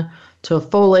reaction to a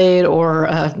folate, or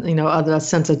a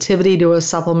sensitivity to a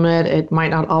supplement. It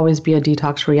might not always be a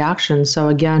detox reaction. So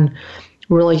again,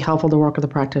 really helpful to work with a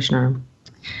practitioner.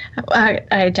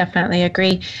 I definitely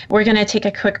agree. We're going to take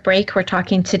a quick break. We're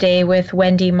talking today with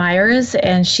Wendy Myers,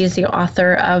 and she's the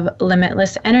author of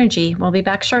Limitless Energy. We'll be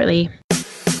back shortly.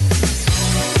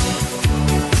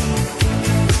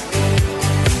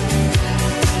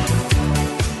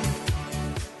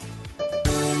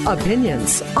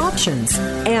 Opinions, options,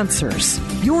 answers.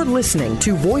 You're listening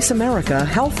to Voice America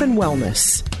Health and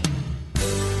Wellness.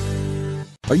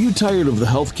 Are you tired of the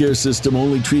healthcare system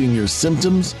only treating your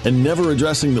symptoms and never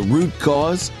addressing the root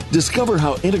cause? Discover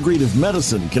how integrative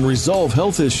medicine can resolve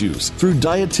health issues through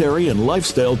dietary and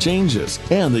lifestyle changes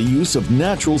and the use of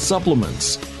natural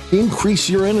supplements. Increase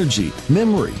your energy,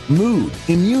 memory, mood,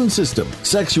 immune system,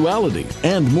 sexuality,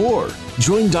 and more.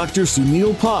 Join Dr.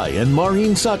 Sunil Pai and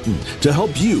Maureen Sutton to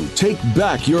help you take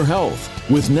back your health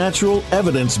with natural,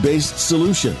 evidence-based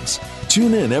solutions.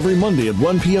 Tune in every Monday at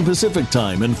 1 p.m. Pacific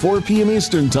Time and 4 p.m.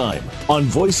 Eastern Time on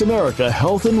Voice America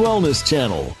Health and Wellness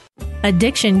Channel.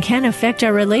 Addiction can affect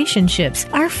our relationships,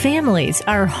 our families,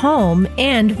 our home,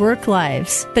 and work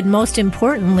lives, but most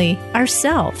importantly,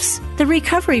 ourselves. The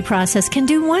recovery process can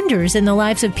do wonders in the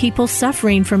lives of people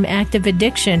suffering from active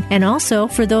addiction and also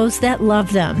for those that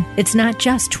love them. It's not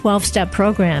just 12-step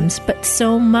programs, but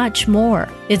so much more.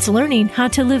 It's learning how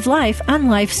to live life on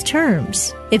life's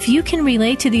terms. If you can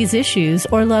relate to these issues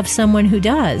or love someone who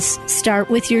does, start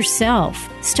with yourself.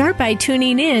 Start by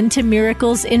tuning in to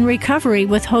Miracles in Recovery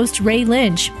with host Ray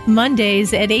Lynch,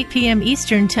 Mondays at 8 p.m.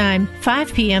 Eastern Time,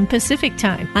 5 p.m. Pacific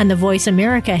Time on the Voice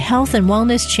America Health and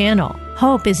Wellness Channel.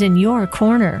 Hope is in your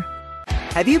corner.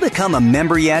 Have you become a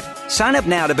member yet? Sign up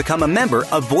now to become a member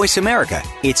of Voice America.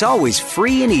 It's always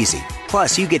free and easy.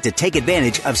 Plus, you get to take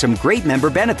advantage of some great member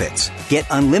benefits. Get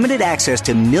unlimited access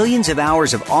to millions of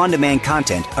hours of on-demand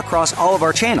content across all of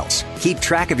our channels. Keep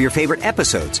track of your favorite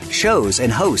episodes, shows,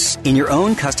 and hosts in your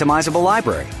own customizable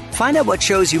library. Find out what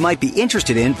shows you might be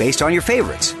interested in based on your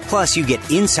favorites. Plus, you get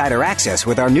insider access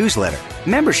with our newsletter.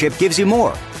 Membership gives you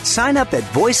more. Sign up at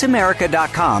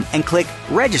voiceamerica.com and click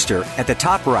register at the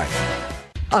top right.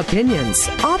 Opinions,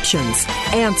 options,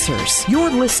 answers. You're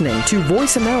listening to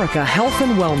Voice America Health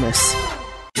and Wellness.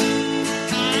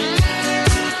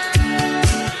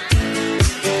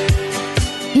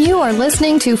 You are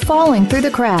listening to Falling Through the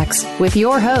Cracks with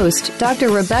your host, Dr.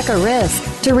 Rebecca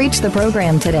Risk. To reach the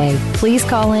program today, please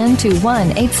call in to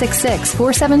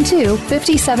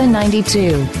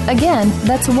 1-866-472-5792. Again,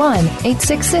 that's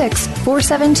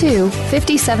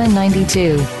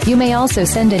 1-866-472-5792. You may also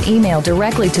send an email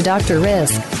directly to Dr.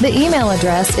 Risk. The email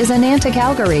address is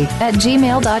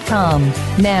anantacalgary@gmail.com.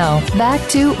 Now, back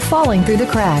to Falling Through the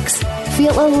Cracks.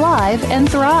 Feel alive and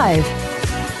thrive.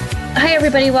 Hi,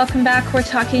 everybody. Welcome back. We're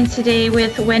talking today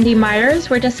with Wendy Myers.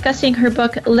 We're discussing her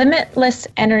book, Limitless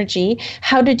Energy,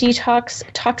 How to Detox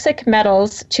Toxic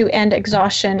Metals to End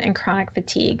Exhaustion and Chronic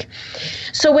Fatigue.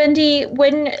 So, Wendy,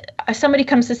 when somebody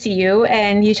comes to see you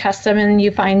and you test them and you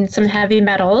find some heavy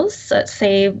metals, let's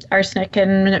say arsenic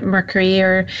and mercury,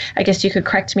 or I guess you could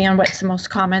correct me on what's the most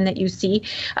common that you see,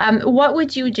 what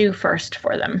would you do first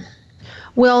for them?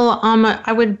 Well,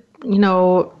 I would,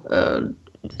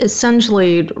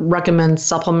 essentially recommend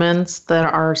supplements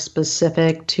that are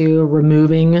specific to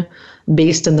removing,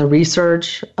 based in the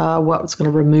research, what's going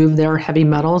to remove their heavy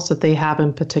metals that they have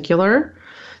in particular.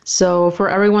 So for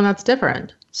everyone, that's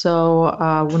different. So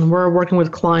when we're working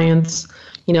with clients,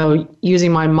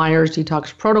 using my Myers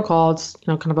Detox protocol, it's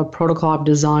kind of a protocol I've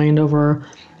designed over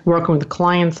working with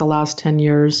clients the last 10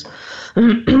 years.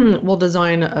 We'll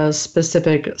design a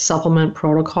specific supplement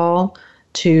protocol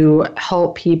to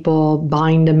help people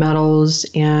bind to metals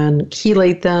and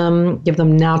chelate them, give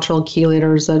them natural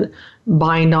chelators that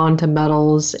bind onto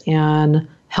metals and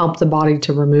help the body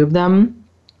to remove them.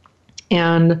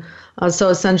 And so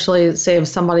essentially, say if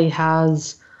somebody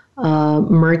has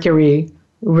mercury,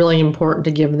 really important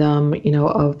to give them,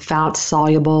 a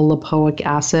fat-soluble lipoic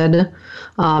acid.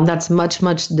 That's much,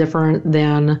 much different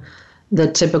than the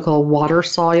typical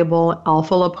water-soluble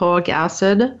alpha-lipoic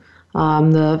acid.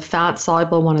 The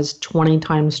fat-soluble one is 20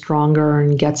 times stronger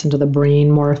and gets into the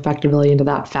brain more effectively, into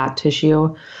that fat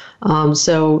tissue.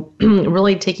 So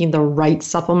really taking the right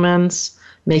supplements,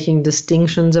 making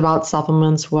distinctions about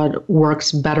supplements, what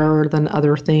works better than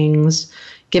other things,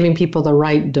 giving people the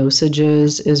right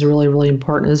dosages is really, really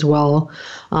important as well.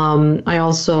 I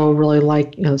also really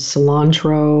like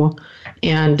cilantro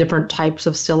and different types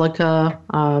of silica.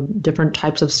 Different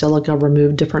types of silica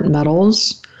remove different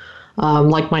metals.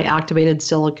 Like my activated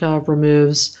silica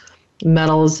removes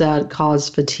metals that cause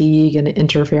fatigue and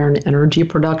interfere in energy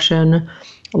production,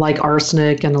 like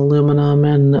arsenic and aluminum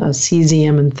and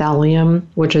cesium and thallium,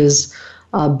 which is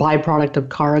a byproduct of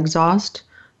car exhaust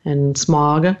and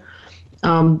smog.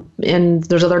 And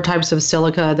there's other types of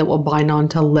silica that will bind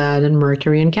onto lead and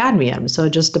mercury and cadmium. So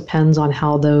it just depends on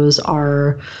how those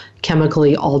are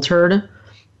chemically altered.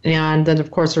 And then,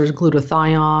 of course, there's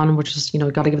glutathione, which is,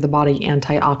 got to give the body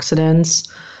antioxidants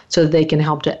so that they can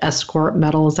help to escort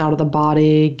metals out of the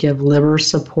body, give liver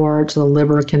support so the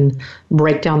liver can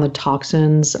break down the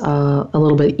toxins a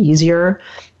little bit easier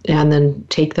and then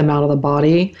take them out of the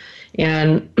body.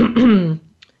 And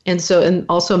and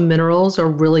also minerals are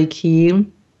really key.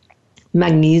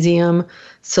 Magnesium,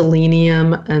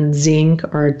 selenium, and zinc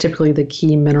are typically the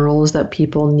key minerals that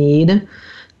people need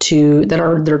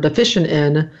they're deficient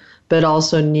in, but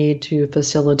also need to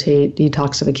facilitate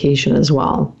detoxification as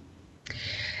well.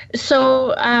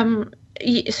 So,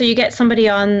 so you get somebody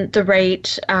on the right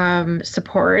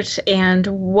support, and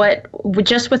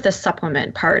just with the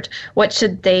supplement part, what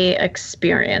should they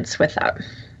experience with that?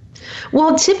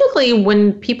 Well, typically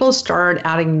when people start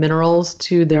adding minerals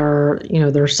to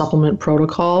their supplement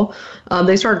protocol,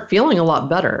 they start feeling a lot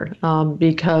better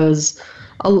because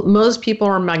most people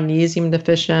are magnesium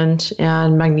deficient,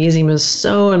 and magnesium is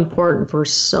so important for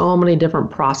so many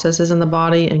different processes in the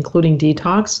body, including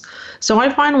detox. So I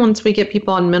find once we get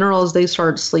people on minerals, they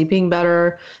start sleeping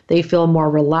better. They feel more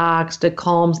relaxed. It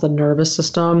calms the nervous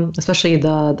system, especially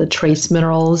the trace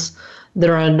minerals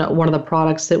that are in one of the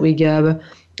products that we give.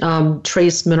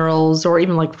 Trace minerals, or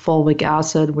even like fulvic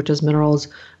acid, which is minerals,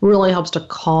 really helps to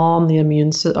calm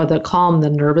calm the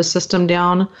nervous system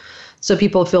down. So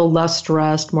people feel less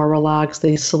stressed, more relaxed,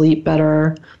 they sleep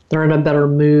better, they're in a better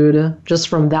mood just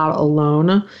from that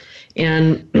alone.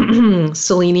 And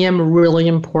selenium, really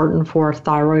important for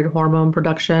thyroid hormone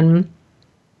production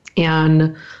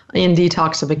and in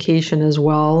detoxification as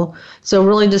well. So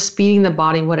really just feeding the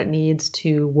body what it needs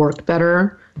to work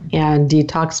better and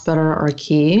detox better are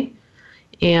key.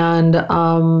 And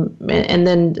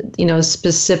then,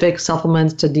 specific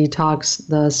supplements to detox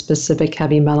the specific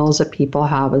heavy metals that people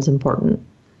have is important.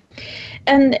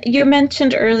 And you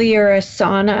mentioned earlier a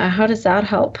sauna. How does that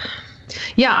help?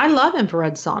 Yeah, I love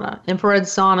infrared sauna. Infrared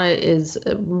sauna is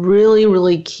really,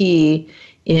 really key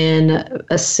in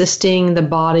assisting the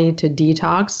body to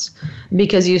detox,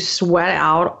 because you sweat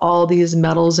out all these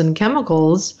metals and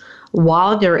chemicals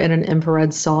while you're in an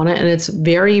infrared sauna, and it's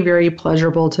very, very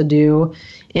pleasurable to do.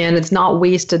 And it's not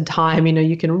wasted time.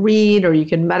 You can read, or you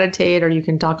can meditate, or you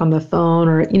can talk on the phone,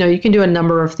 or, you can do a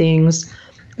number of things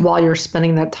while you're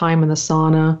spending that time in the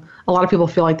sauna. A lot of people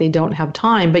feel like they don't have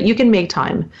time, but you can make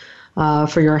time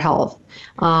for your health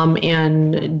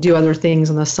and do other things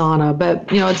in the sauna. But,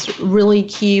 it's really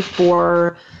key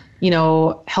for,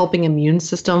 helping immune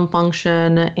system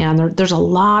function. And there's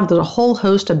a whole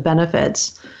host of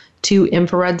benefits to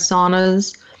infrared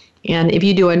saunas. And if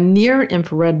you do a near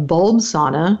infrared bulb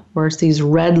sauna, where it's these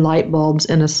red light bulbs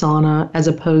in a sauna, as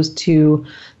opposed to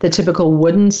the typical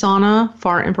wooden sauna,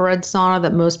 far infrared sauna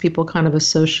that most people kind of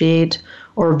associate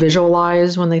or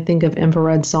visualize when they think of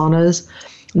infrared saunas,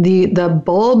 the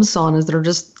bulb saunas that are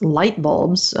just light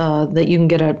bulbs that you can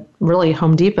get at really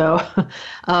Home Depot,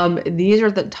 these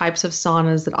are the types of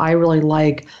saunas that I really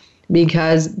like,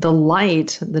 because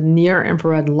the near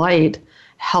infrared light,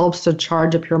 helps to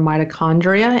charge up your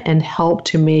mitochondria and help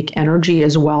to make energy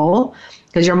as well,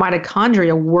 because your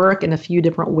mitochondria work in a few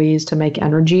different ways to make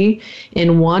energy.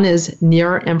 And one is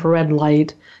near infrared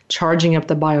light charging up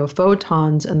the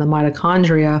biophotons in the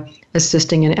mitochondria,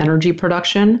 assisting in energy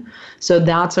production. So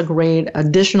that's a great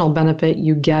additional benefit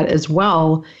you get as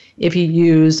well if you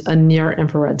use a near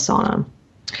infrared sauna.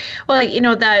 Well,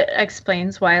 that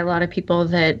explains why a lot of people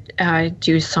that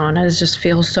do saunas just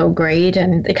feel so great,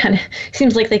 and they kind of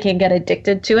seems like they can get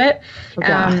addicted to it.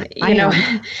 Yeah,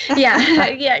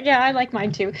 yeah, I like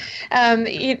mine too.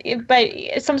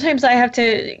 But sometimes I have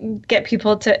to get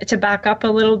people to back up a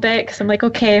little bit, because I'm like,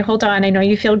 okay, hold on. I know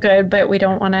you feel good, but we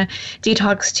don't want to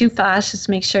detox too fast. Just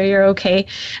make sure you're okay.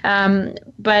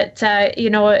 But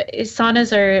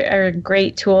saunas are a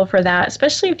great tool for that,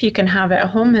 especially if you can have it at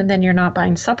home, and then you're not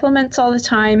buying supplements all the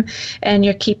time, and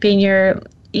you're keeping you're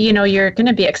going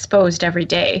to be exposed every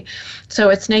day. So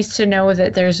it's nice to know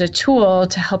that there's a tool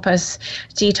to help us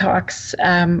detox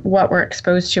what we're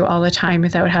exposed to all the time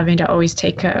without having to always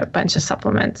take a bunch of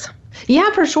supplements.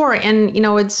 Yeah, for sure. And,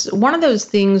 it's one of those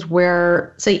things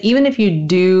where, say, even if you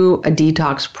do a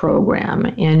detox program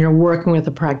and you're working with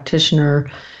a practitioner,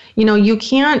 you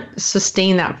can't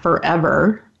sustain that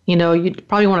forever. You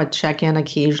probably want to check in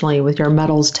occasionally with your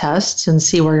metals tests and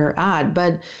see where you're at.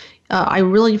 But I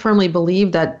really firmly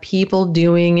believe that people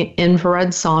doing infrared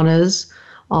saunas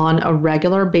on a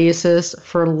regular basis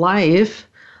for life,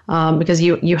 because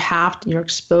you're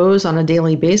exposed on a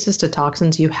daily basis to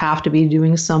toxins, you have to be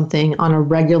doing something on a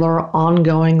regular,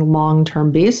 ongoing,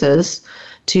 long-term basis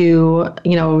to,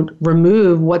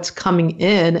 remove what's coming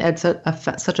in at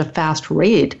such a fast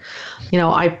rate.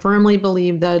 I firmly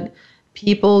believe that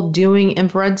people doing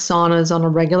infrared saunas on a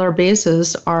regular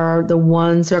basis are the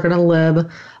ones that are going to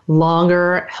live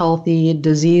longer, healthy,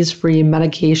 disease-free,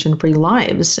 medication-free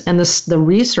lives. And the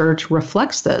research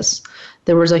reflects this.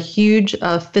 There was a huge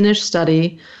Finnish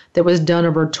study that was done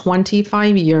over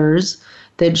 25 years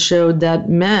that showed that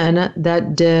men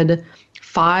that did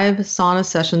 5 sauna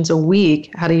sessions a week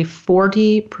had a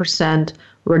 40%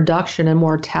 reduction in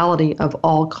mortality of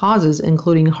all causes,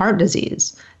 including heart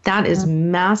disease. That is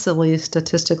massively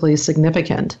statistically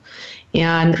significant.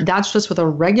 And that's just with a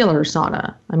regular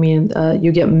sauna. I mean,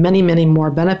 you get many, many more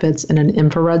benefits in an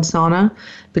infrared sauna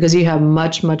because you have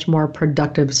much, much more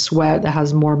productive sweat that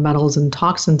has more metals and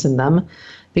toxins in them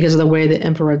because of the way the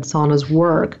infrared saunas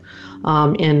work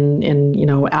and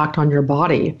act on your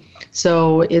body.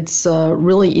 So it's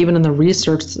really, even in the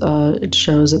research, it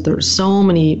shows that there's so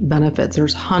many benefits.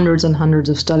 There's hundreds and hundreds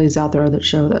of studies out there that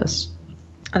show this.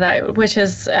 Which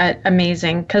is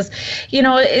amazing because,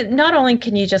 not only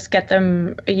can you just get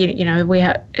them, we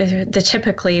have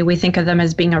typically we think of them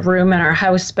as being a room in our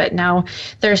house, but now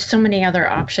there's so many other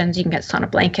options. You can get sauna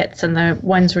blankets and the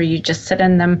ones where you just sit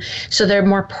in them, so they're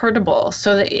more portable.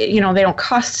 So that, they don't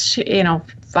cost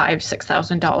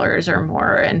 $5,000-$6,000 or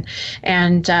more,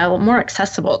 and more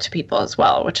accessible to people as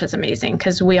well, which is amazing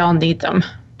because we all need them.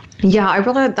 Yeah,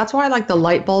 that's why I like the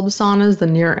light bulb saunas, the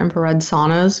near infrared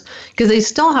saunas, because they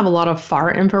still have a lot of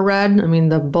far infrared. I mean,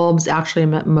 the bulbs actually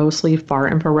emit mostly far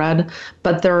infrared,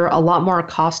 but they're a lot more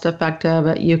cost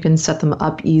effective. You can set them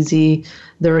up easy.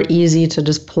 They're easy to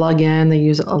just plug in. They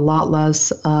use a lot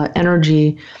less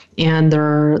energy, and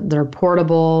they're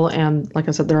portable. And like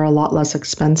I said, they're a lot less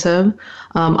expensive.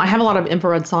 I have a lot of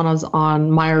infrared saunas on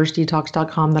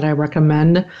MyersDetox.com that I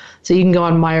recommend. So you can go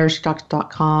on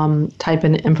MyersDetox.com, type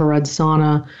in infrared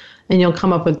sauna, and you'll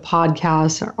come up with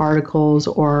podcasts or articles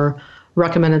or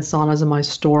recommended saunas in my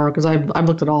store because I've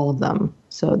looked at all of them.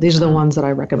 So these are the ones that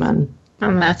I recommend.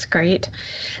 That's great.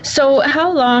 So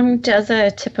how long does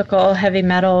a typical heavy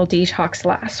metal detox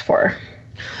last for?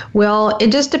 Well,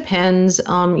 it just depends.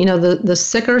 The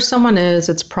sicker someone is,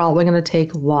 it's probably going to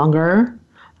take longer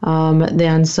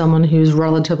than someone who's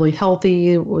relatively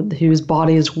healthy, whose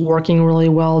body is working really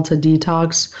well to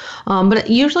detox. But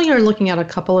usually you're looking at a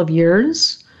couple of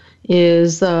years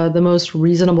is the most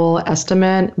reasonable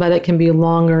estimate, but it can be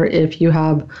longer if you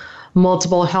have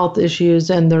multiple health issues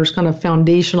and there's kind of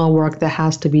foundational work that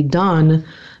has to be done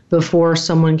before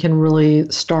someone can really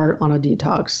start on a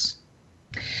detox.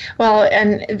 Well,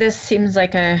 and this seems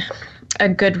like a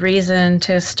good reason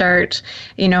to start,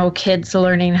 kids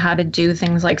learning how to do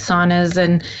things like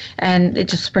saunas and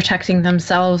just protecting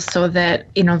themselves so that,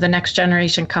 the next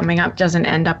generation coming up doesn't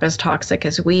end up as toxic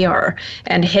as we are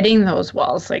and hitting those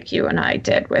walls like you and I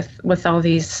did with all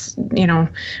these,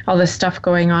 all this stuff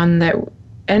going on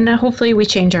and hopefully we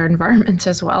change our environment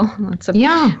as well.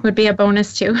 Would be a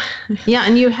bonus too. Yeah,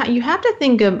 and you have to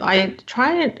think of, I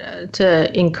try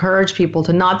to encourage people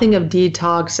to not think of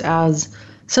detox as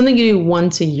something you do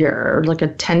once a year, like a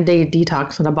 10-day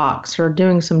detox in a box, or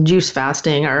doing some juice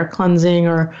fasting or cleansing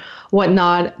or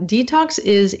whatnot. Detox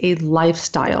is a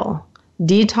lifestyle.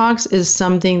 Detox is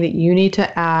something that you need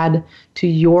to add to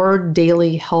your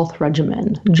daily health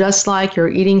regimen. Just like you're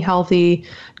eating healthy,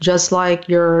 just like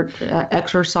you're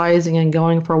exercising and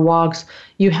going for walks,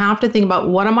 you have to think about,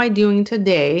 what am I doing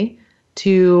today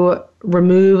to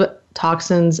remove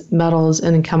toxins, metals,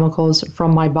 and chemicals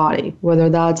from my body, whether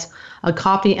that's a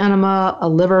coffee enema, a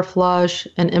liver flush,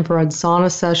 an infrared sauna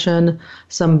session,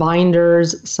 some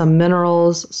binders, some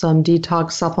minerals, some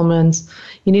detox supplements.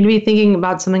 You need to be thinking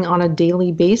about something on a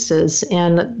daily basis,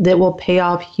 and that will pay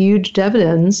off huge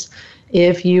dividends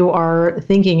if you are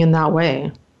thinking in that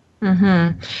way.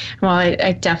 Mm-hmm. Well,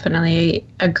 I definitely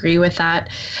agree with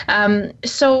that.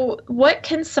 So what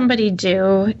can somebody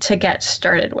do to get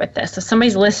started with this? If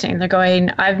somebody's listening, they're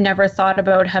going, I've never thought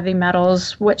about heavy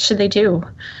metals. What should they do?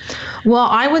 Well,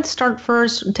 I would start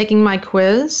first taking my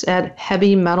quiz at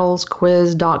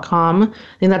heavymetalsquiz.com.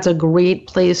 I think that's a great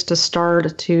place to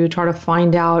start to try to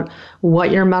find out what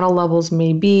your metal levels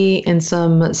may be and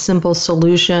some simple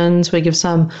solutions. We give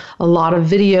a lot of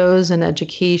videos and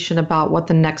education about what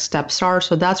the next steps are.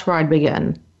 So that's where I'd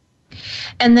begin.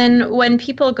 And then when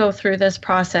people go through this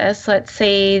process, let's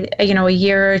say, a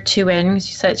year or two in, as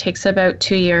you said, it takes about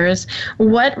 2 years,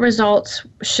 what results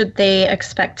should they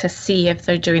expect to see if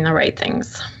they're doing the right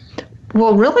things?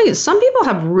 Well, really, some people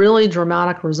have really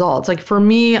dramatic results. Like for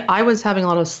me, I was having a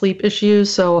lot of sleep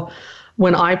issues. So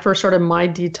when I first started my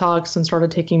detox and started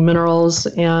taking minerals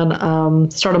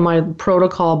and started my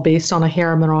protocol based on a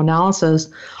hair mineral analysis,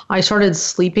 I started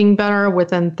sleeping better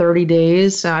within 30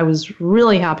 days. I was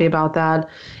really happy about that.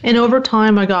 And over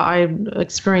time, I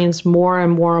experienced more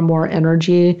and more and more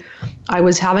energy. I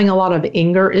was having a lot of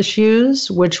anger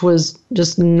issues, which was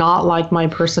just not like my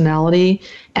personality.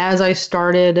 As I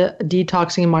started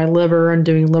detoxing my liver and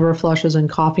doing liver flushes and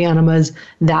coffee enemas,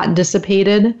 that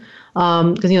dissipated.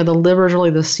 Because, the liver is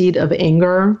really the seat of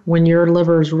anger. When your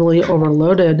liver is really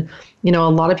overloaded, a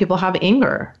lot of people have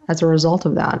anger as a result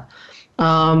of that.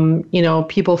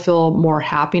 People feel more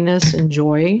happiness and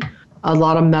joy. A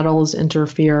lot of metals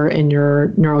interfere in your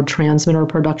neurotransmitter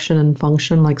production and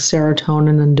function, like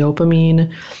serotonin and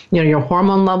dopamine. Your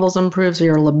hormone levels improve, so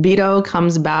your libido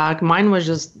comes back. Mine was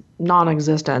just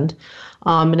non-existent.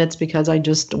 And it's because I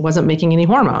just wasn't making any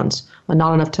hormones,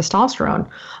 not enough testosterone.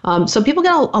 So people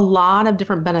get a lot of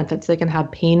different benefits. They can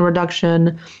have pain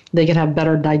reduction. They can have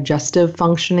better digestive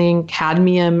functioning.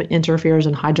 Cadmium interferes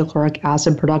in hydrochloric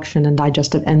acid production and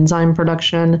digestive enzyme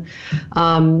production.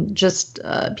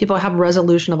 People have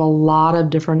resolution of a lot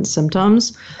of different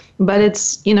symptoms. But it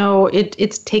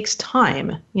takes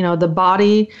time. The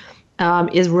body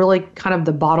is really kind of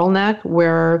the bottleneck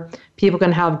where people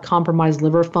can have compromised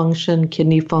liver function,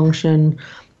 kidney function,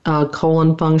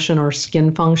 colon function, or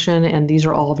skin function, and these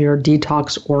are all of your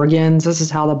detox organs. This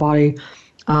is how the body,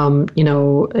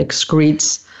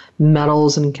 excretes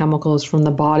metals and chemicals from the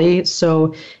body.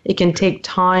 So it can take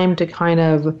time to kind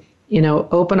of,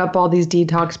 open up all these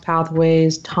detox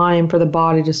pathways, time for the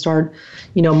body to start,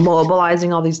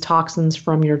 mobilizing all these toxins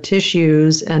from your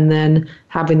tissues and then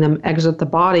having them exit the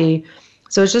body.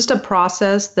 So it's just a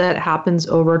process that happens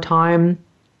over time.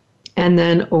 And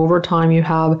then over time you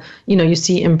have, you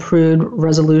see improved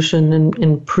resolution and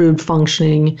improved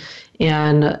functioning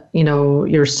and,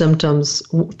 your symptoms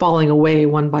falling away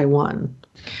one by one.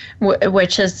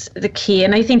 which is the key.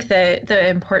 And I think the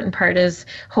important part is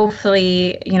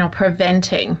hopefully,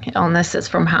 preventing illnesses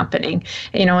from happening.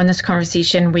 In this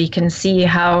conversation, we can see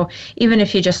how even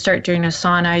if you just start doing a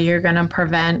sauna, you're going to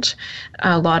prevent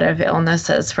a lot of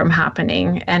illnesses from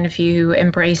happening. And if you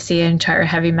embrace the entire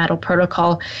heavy metal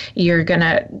protocol, you're going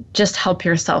to just help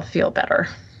yourself feel better.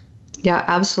 Yeah,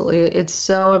 absolutely. It's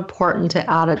so important to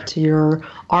add it to your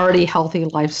already healthy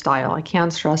lifestyle. I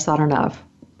can't stress that enough.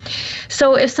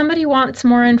 So if somebody wants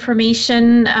more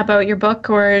information about your book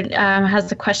or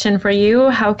has a question for you,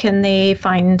 how can they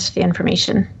find the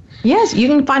information? Yes, you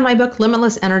can find my book,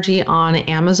 Limitless Energy, on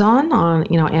Amazon, on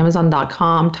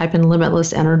Amazon.com. Type in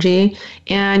Limitless Energy,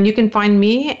 and you can find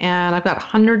me. And I've got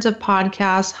hundreds of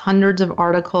podcasts, hundreds of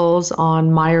articles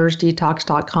on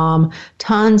MyersDetox.com,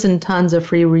 tons and tons of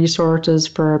free resources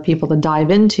for people to dive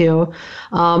into.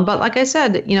 But like I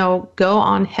said, go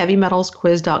on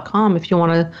HeavyMetalsQuiz.com if you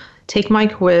want to take my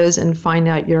quiz and find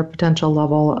out your potential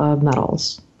level of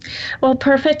metals. Well,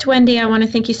 perfect, Wendy. I want to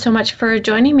thank you so much for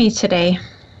joining me today.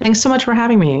 Thanks so much for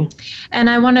having me. And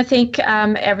I want to thank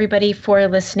everybody for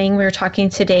listening. We were talking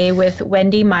today with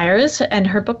Wendy Myers, and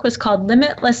her book was called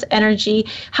Limitless Energy,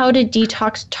 How to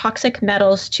Detox Toxic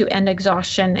Metals to End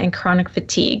Exhaustion and Chronic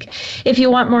Fatigue. If you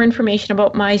want more information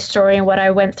about my story and what I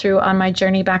went through on my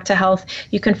journey back to health,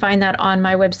 you can find that on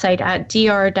my website at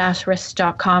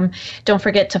dr-risk.com. Don't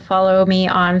forget to follow me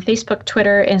on Facebook,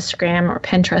 Twitter, Instagram, or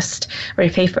Pinterest, or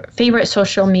your favorite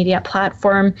social media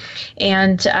platform.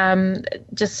 And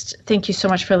just thank you so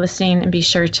much for listening, and be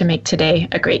sure to make today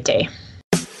a great day.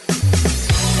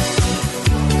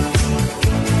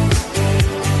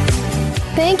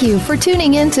 Thank you for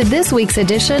tuning in to this week's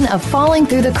edition of Falling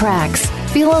Through the Cracks.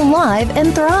 Feel alive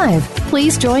and thrive.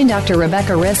 Please join Dr.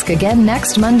 Rebecca Risk again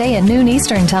next Monday at noon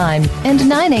Eastern Time and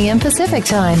 9 a.m. Pacific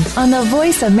Time on the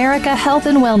Voice America Health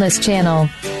and Wellness channel.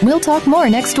 We'll talk more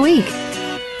next week.